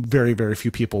very, very few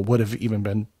people would have even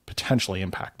been potentially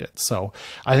impacted. So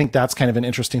I think that's kind of an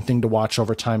interesting thing to watch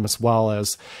over time, as well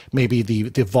as maybe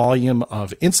the volume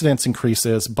of incidents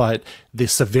increases, but the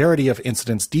severity of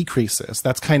incidents decreases.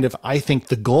 That's kind of, I think,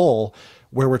 the goal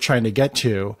where we're trying to get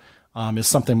to is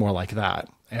something more like that.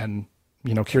 And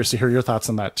curious to hear your thoughts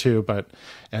on that too. But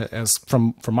as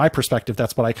from my perspective,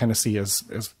 that's what I kind of see as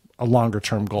a longer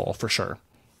term goal for sure.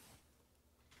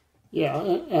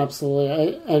 Yeah,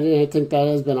 absolutely. I think that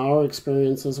has been our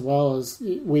experience as well. As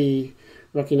we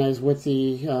recognize with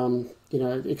the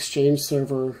Exchange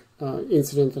server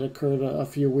incident that occurred a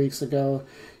few weeks ago.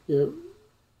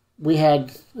 We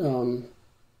had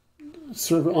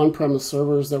on-premise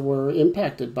servers that were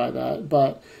impacted by that,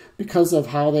 but because of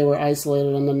how they were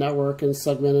isolated on the network and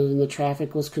segmented, and the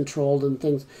traffic was controlled and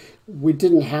things, we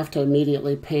didn't have to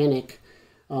immediately panic.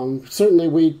 Certainly,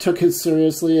 we took it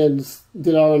seriously and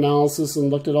did our analysis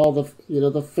and looked at all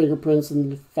the fingerprints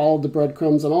and followed the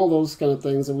breadcrumbs and all those kind of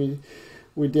things that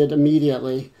we did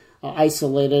immediately.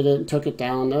 Isolated it and took it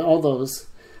down. All those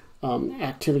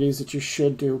activities that you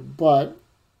should do, but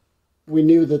we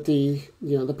knew that the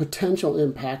potential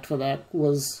impact for that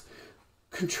was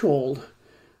controlled.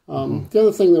 The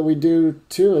other thing that we do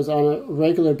too is on a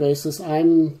regular basis,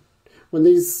 when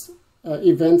these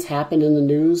events happen in the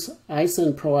news, I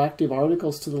send proactive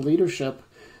articles to the leadership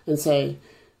and say,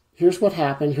 here's what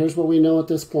happened, here's what we know at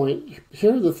this point,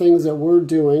 here are the things that we're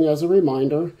doing as a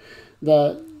reminder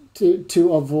that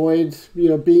to avoid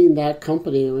being that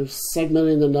company. We're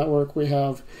segmenting the network.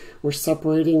 We're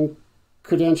separating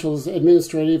credentials,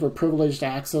 administrative or privileged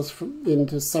access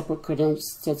into separate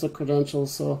sets of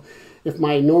credentials. So if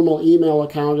my normal email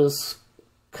account is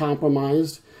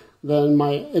compromised, then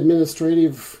my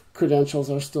administrative credentials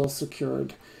are still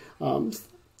secured.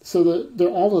 So they're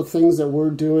all the things that we're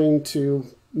doing to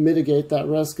mitigate that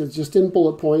risk. Is just in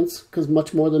bullet points, because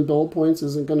much more than bullet points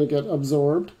isn't going to get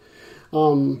absorbed.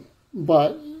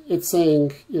 But it's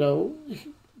saying,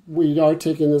 we are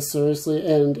taking this seriously,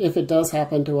 and if it does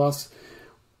happen to us,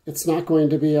 it's not going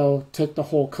to be take the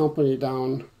whole company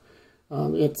down.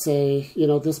 It's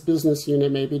this business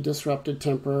unit may be disrupted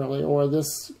temporarily, or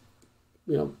this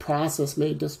process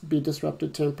may be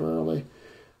disrupted temporarily.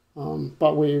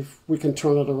 But we can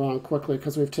turn it around quickly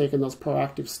because we've taken those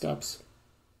proactive steps.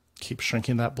 Keep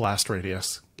shrinking that blast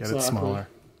radius. Get it smaller.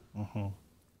 Mm-hmm.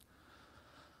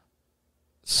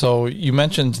 So you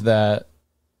mentioned that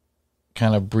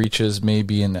kind of breaches may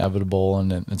be inevitable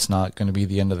and it's not going to be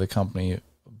the end of the company.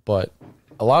 But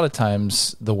a lot of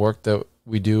times the work that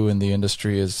we do in the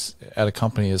industry is at a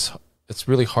company it's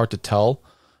really hard to tell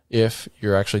if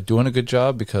you're actually doing a good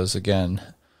job, because again,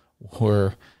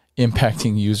 we're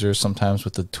impacting users sometimes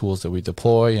with the tools that we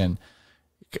deploy, and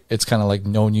it's kind of like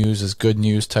no news is good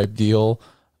news type deal.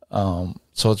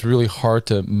 So it's really hard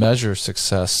to measure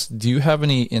success. Do you have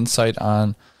any insight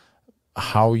on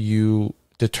how you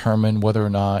determine whether or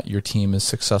not your team is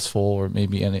successful, or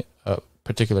maybe any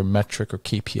particular metric or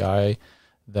KPI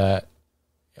that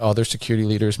other security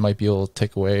leaders might be able to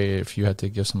take away if you had to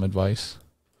give some advice?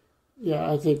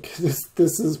 Yeah, I think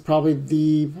this is probably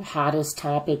the hottest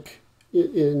topic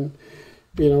in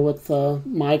with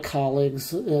my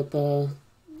colleagues at the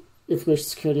information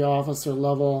security officer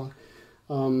level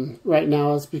right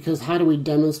now. Is because how do we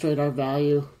demonstrate our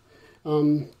value?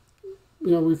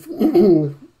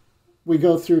 We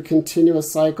go through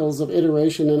continuous cycles of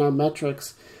iteration in our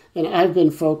metrics, and I've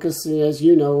been focusing, as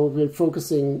you know, we've been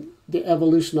focusing the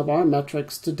evolution of our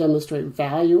metrics to demonstrate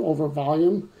value over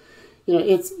volume.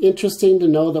 It's interesting to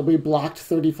know that we blocked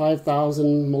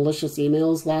 35,000 malicious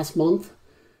emails last month.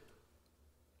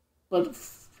 But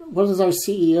what does our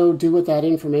CEO do with that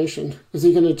information? Is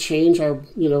he going to change our,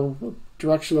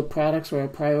 direction of products or our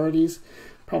priorities?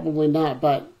 Probably not.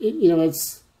 But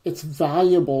it's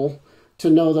valuable to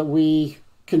know that we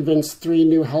convinced 3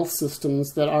 new health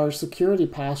systems that our security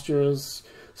posture is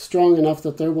strong enough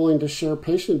that they're willing to share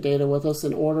patient data with us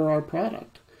and order our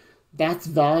product. That's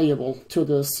valuable to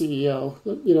the CEO.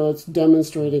 It's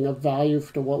demonstrating a value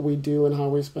to what we do and how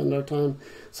we spend our time.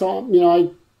 So,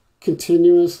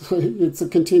 it's a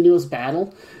continuous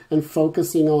battle and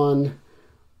focusing on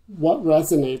what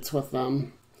resonates with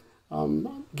them,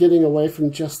 getting away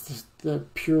from just the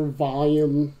pure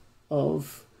volume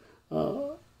of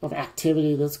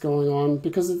activity that's going on,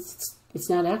 because it's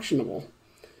not actionable.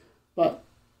 But,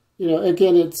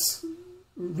 again, it's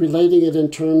relating it in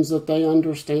terms that they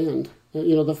understand.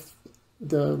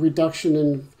 The reduction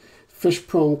in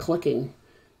fish-prone clicking,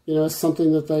 is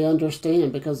something that they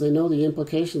understand because they know the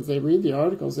implications. They read the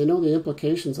articles. They know the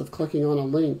implications of clicking on a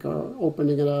link or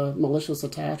opening a malicious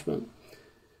attachment.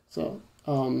 So,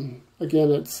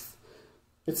 again, it's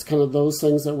kind of those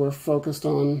things that we're focused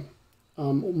on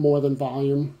more than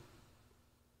volume.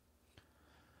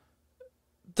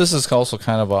 This is also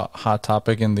kind of a hot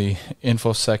topic in the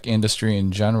InfoSec industry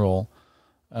in general.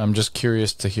 I'm just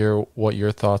curious to hear what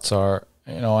your thoughts are.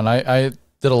 And I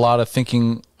did a lot of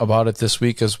thinking about it this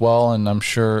week as well, and I'm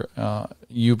sure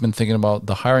you've been thinking about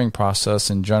the hiring process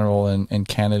in general and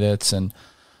candidates, and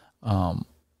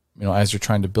as you're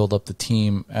trying to build up the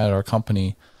team at our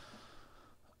company.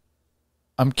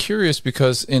 I'm curious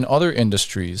because in other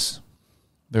industries,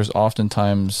 there's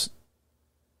oftentimes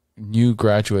new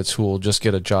graduates who will just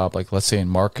get a job, like let's say in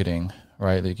marketing,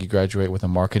 right? Like you graduate with a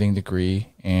marketing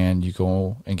degree and you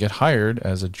go and get hired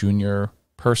as a junior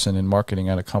person in marketing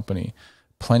at a company.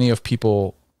 Plenty of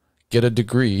people get a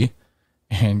degree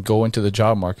and go into the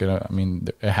job market. I mean,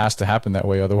 it has to happen that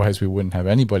way. Otherwise, we wouldn't have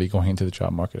anybody going into the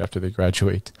job market after they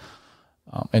graduate.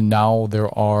 And now there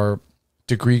are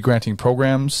degree granting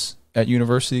programs at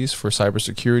universities for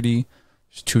cybersecurity.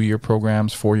 There's 2-year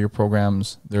programs, 4-year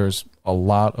programs. There's a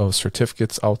lot of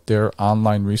certificates out there,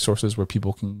 online resources where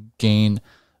people can gain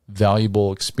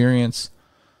valuable experience.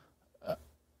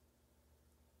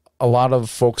 A lot of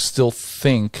folks still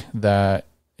think that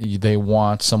they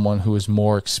want someone who is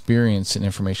more experienced in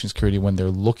information security when they're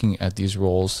looking at these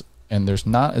roles, and there's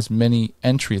not as many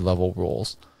entry-level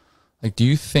roles. Like, do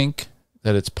you think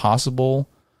that it's possible?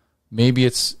 Maybe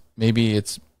it's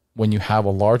when you have a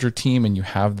larger team and you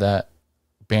have that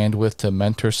bandwidth to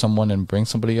mentor someone and bring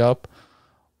somebody up.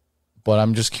 But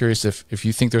I'm just curious if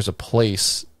you think there's a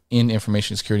place in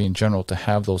information security in general to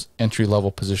have those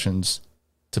entry-level positions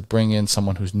to bring in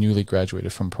someone who's newly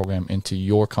graduated from a program into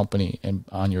your company and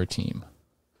on your team.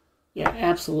 Yeah,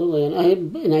 absolutely.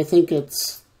 And I think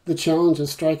it's the challenge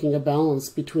is striking a balance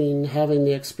between having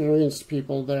the experienced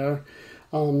people there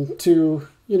to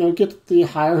get the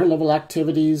higher level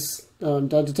activities done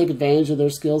to take advantage of their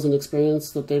skills and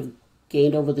experience that they've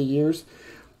gained over the years,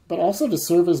 but also to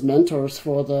serve as mentors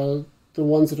for the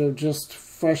ones that are just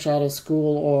fresh out of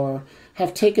school or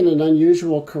have taken an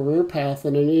unusual career path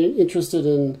and are interested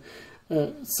in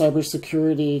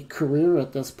cybersecurity career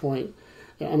at this point.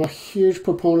 I'm a huge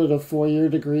proponent of 4-year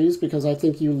degrees because I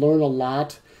think you learn a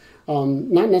lot,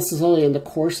 not necessarily in the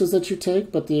courses that you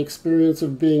take, but the experience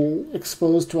of being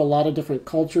exposed to a lot of different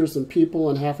cultures and people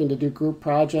and having to do group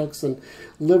projects and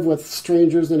live with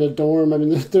strangers in a dorm. I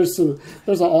mean, there's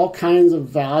all kinds of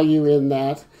value in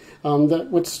that.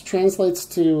 Which translates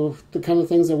to the kind of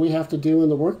things that we have to do in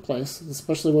the workplace,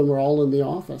 especially when we're all in the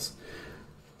office.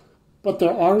 But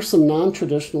there are some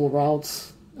non-traditional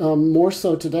routes, more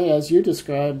so today, as you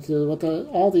described, with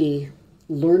all the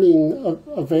learning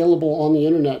available on the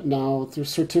internet now through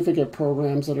certificate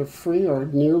programs that are free or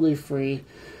nearly free.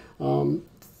 The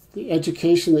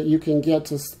education that you can get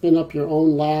to spin up your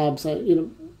own labs.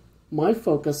 My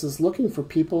focus is looking for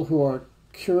people who are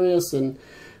curious and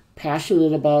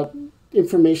passionate about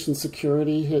information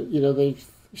security. They've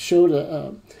showed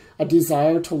a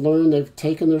desire to learn. They've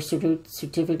taken their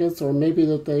certificates, or maybe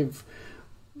that they've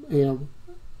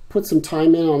put some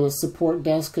time in on a support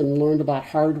desk and learned about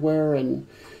hardware and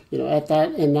at that,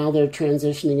 and now they're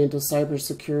transitioning into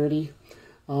cybersecurity.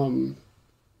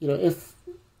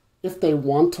 If they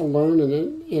want to learn,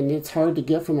 and it's hard to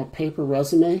get from a paper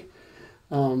resume,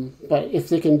 but if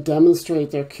they can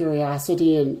demonstrate their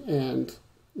curiosity and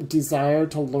desire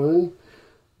to learn,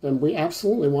 then we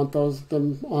absolutely want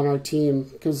them on our team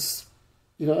because,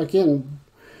 again,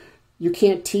 you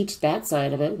can't teach that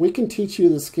side of it. We can teach you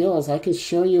the skills. I can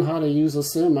show you how to use a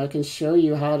SIM. I can show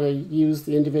you how to use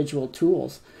the individual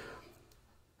tools.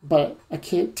 But I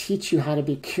can't teach you how to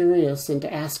be curious and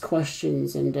to ask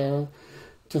questions and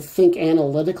to think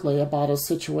analytically about a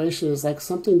situation. It's like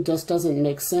something just doesn't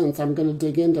make sense. I'm going to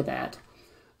dig into that.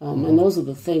 And those are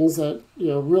the things that,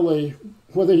 really,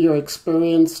 whether you're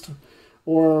experienced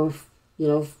or,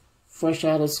 fresh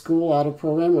out of school, out of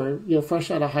program, or,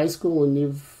 fresh out of high school and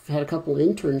you've had a couple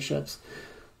internships,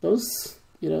 those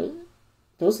are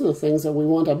the things that we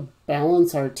want to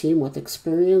balance our team with: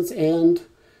 experience and,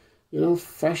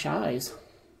 fresh eyes.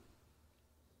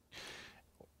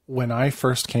 When I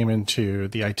first came into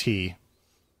the IT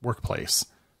workplace,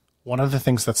 one of the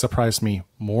things that surprised me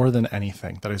more than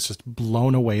anything, that I was just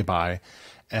blown away by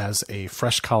as a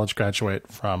fresh college graduate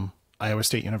from Iowa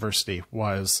State University,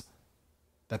 was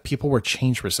that people were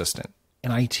change resistant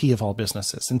in IT, of all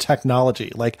businesses, in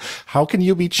technology. Like, how can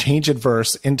you be change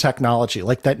adverse in technology?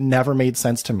 Like, that never made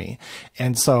sense to me.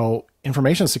 And so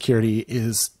information security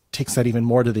takes that even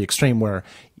more to the extreme, where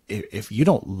if you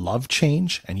don't love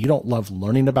change and you don't love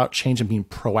learning about change and being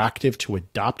proactive to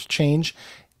adopt change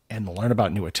and learn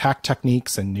about new attack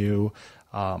techniques and new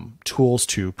tools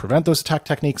to prevent those attack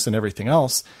techniques and everything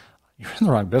else, you're in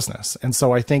the wrong business. And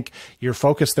so I think your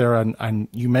focus there on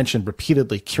you mentioned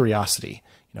repeatedly curiosity,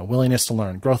 willingness to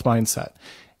learn, growth mindset.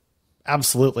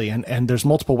 Absolutely. And there's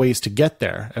multiple ways to get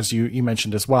there, as you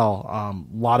mentioned as well. A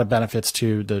lot of benefits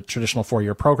to the traditional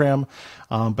 4-year program,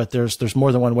 but there's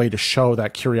more than one way to show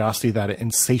that curiosity, that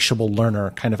insatiable learner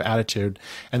kind of attitude,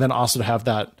 and then also to have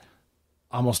that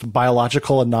almost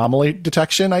biological anomaly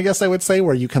detection, I guess I would say,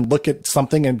 where you can look at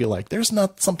something and be like,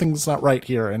 something's not right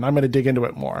here, and I'm going to dig into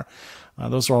it more.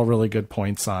 Those are all really good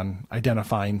points on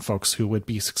identifying folks who would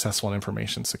be successful in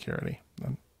information security.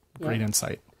 Great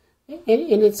insight. And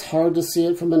it's hard to see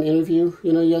it from an interview.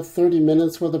 You have 30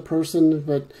 minutes with a person,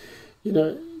 but,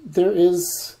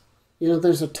 there's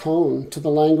a tone to the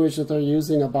language that they're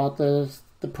using about the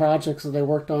projects that they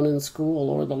worked on in school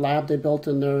or the lab they built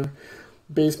in their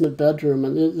basement bedroom,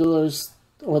 and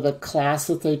or the class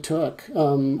that they took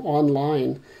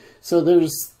online. So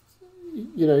there's,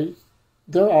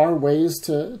 there are ways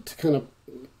to kind of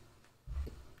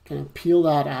peel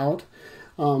that out.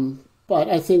 But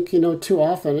I think, too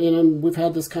often, and we've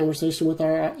had this conversation with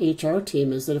our HR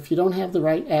team, is that if you don't have the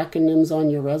right acronyms on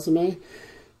your resume,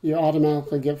 you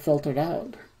automatically get filtered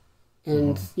out.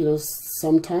 And,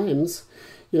 sometimes,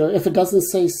 if it doesn't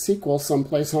say SQL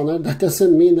someplace on it, that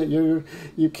doesn't mean that you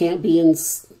can't be in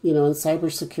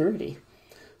cybersecurity.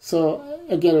 So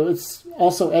again, it's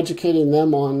also educating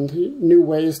them on new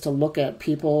ways to look at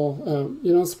people,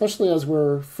 especially as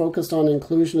we're focused on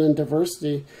inclusion and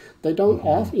diversity. They don't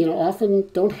often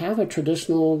don't have a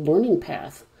traditional learning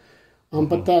path,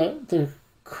 but they're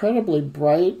incredibly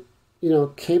bright,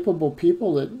 capable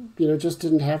people that, just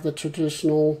didn't have the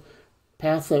traditional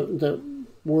path that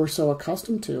we're so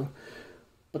accustomed to.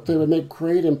 But they would make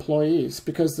great employees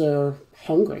because they're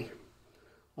hungry.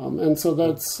 And so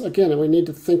that's, again, we need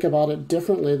to think about it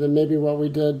differently than maybe what we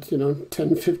did,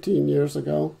 10, 15 years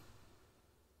ago.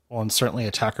 Well, and certainly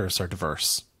attackers are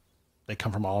diverse. They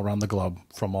come from all around the globe,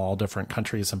 from all different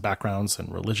countries and backgrounds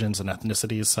and religions and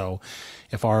ethnicities. So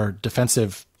if our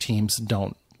defensive teams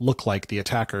don't look like the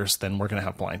attackers, then we're going to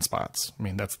have blind spots. I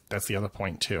mean, that's the other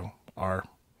point too.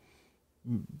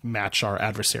 Match our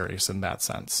adversaries in that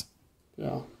sense.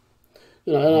 Yeah.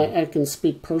 And I can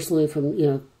speak personally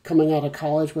from, coming out of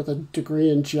college with a degree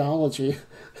in geology.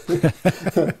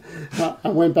 I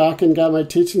went back and got my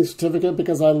teaching certificate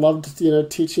because I loved,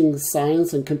 teaching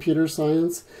science and computer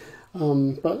science.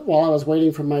 But while I was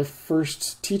waiting for my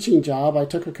first teaching job, I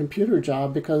took a computer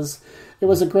job because it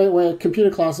was a great way.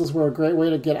 Computer classes were a great way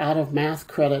to get out of math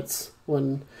credits.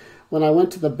 When I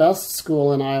went to the best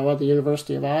school in Iowa, the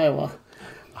University of Iowa.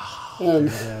 Oh, and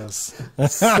there it is.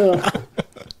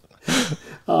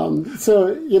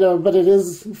 But it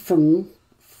is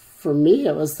for me,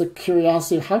 it was the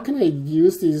curiosity of how can I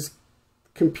use these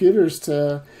computers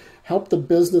to help the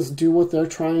business do what they're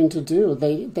trying to do.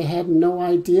 They had no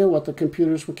idea what the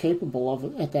computers were capable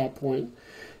of at that point.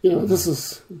 This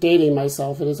is dating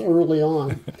myself. It is early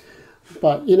on.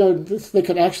 But, they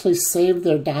could actually save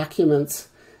their documents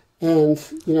and,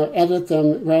 edit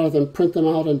them rather than print them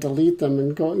out and delete them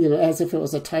and go, as if it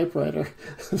was a typewriter.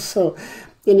 So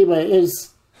anyway,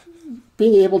 is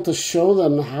being able to show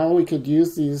them how we could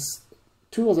use these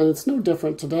tools, and it's no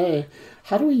different today.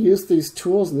 How do we use these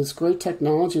tools and this great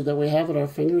technology that we have at our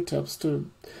fingertips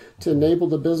to enable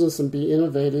the business and be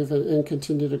innovative and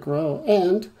continue to grow,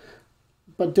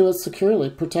 but do it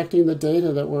securely, protecting the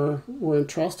data that we're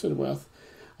entrusted with,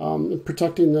 and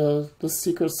protecting the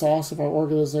secret sauce of our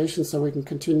organization so we can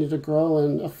continue to grow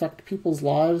and affect people's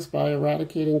lives by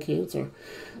eradicating cancer.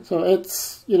 So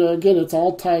it's, again, it's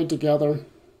all tied together.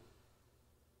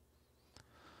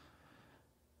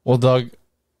 Well, Doug,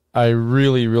 I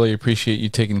really, really appreciate you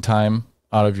taking time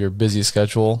out of your busy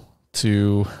schedule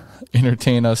to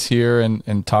entertain us here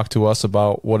and talk to us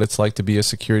about what it's like to be a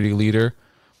security leader.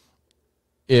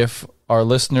 If our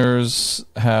listeners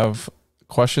have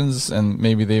questions and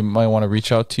maybe they might want to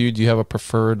reach out to you, do you have a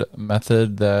preferred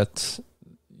method that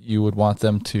you would want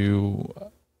them to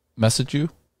message you?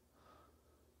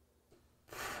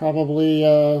 Probably,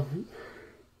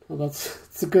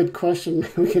 that's a good question.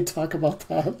 We could talk about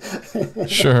that.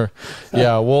 Sure.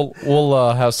 Yeah,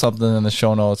 we'll have something in the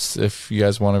show notes if you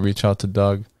guys want to reach out to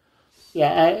Doug.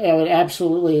 Yeah, I would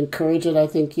absolutely encourage it. I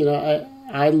think,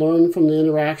 I learn from the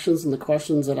interactions and the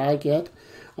questions that I get.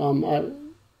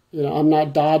 I'm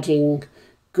not dodging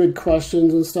good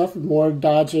questions and stuff, more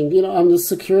dodging, I'm the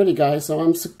security guy, so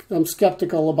I'm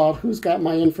skeptical about who's got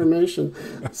my information.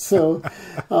 So,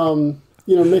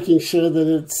 making sure that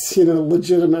it's,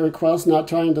 legitimate request, not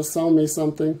trying to sell me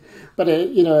something. But,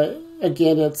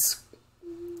 again, it's,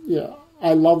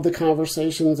 I love the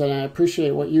conversations and I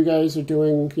appreciate what you guys are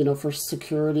doing, for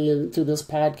security and through this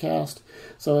podcast.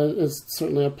 So it's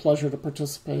certainly a pleasure to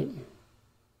participate.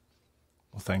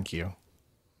 Well, thank you.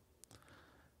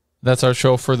 That's our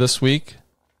show for this week.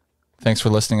 Thanks for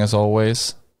listening as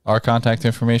always. Our contact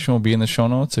information will be in the show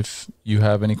notes if you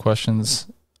have any questions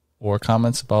or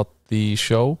comments about the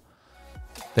show.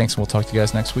 Thanks, and we'll talk to you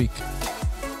guys next week.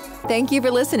 Thank you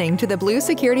for listening to the Blue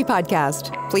Security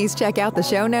Podcast. Please check out the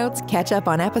show notes, catch up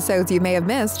on episodes you may have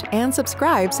missed, and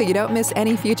subscribe so you don't miss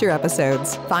any future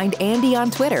episodes. Find Andy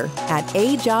on Twitter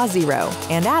 @AJaw0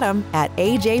 and Adam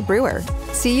 @AJ Brewer.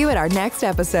 See you at our next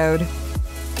episode.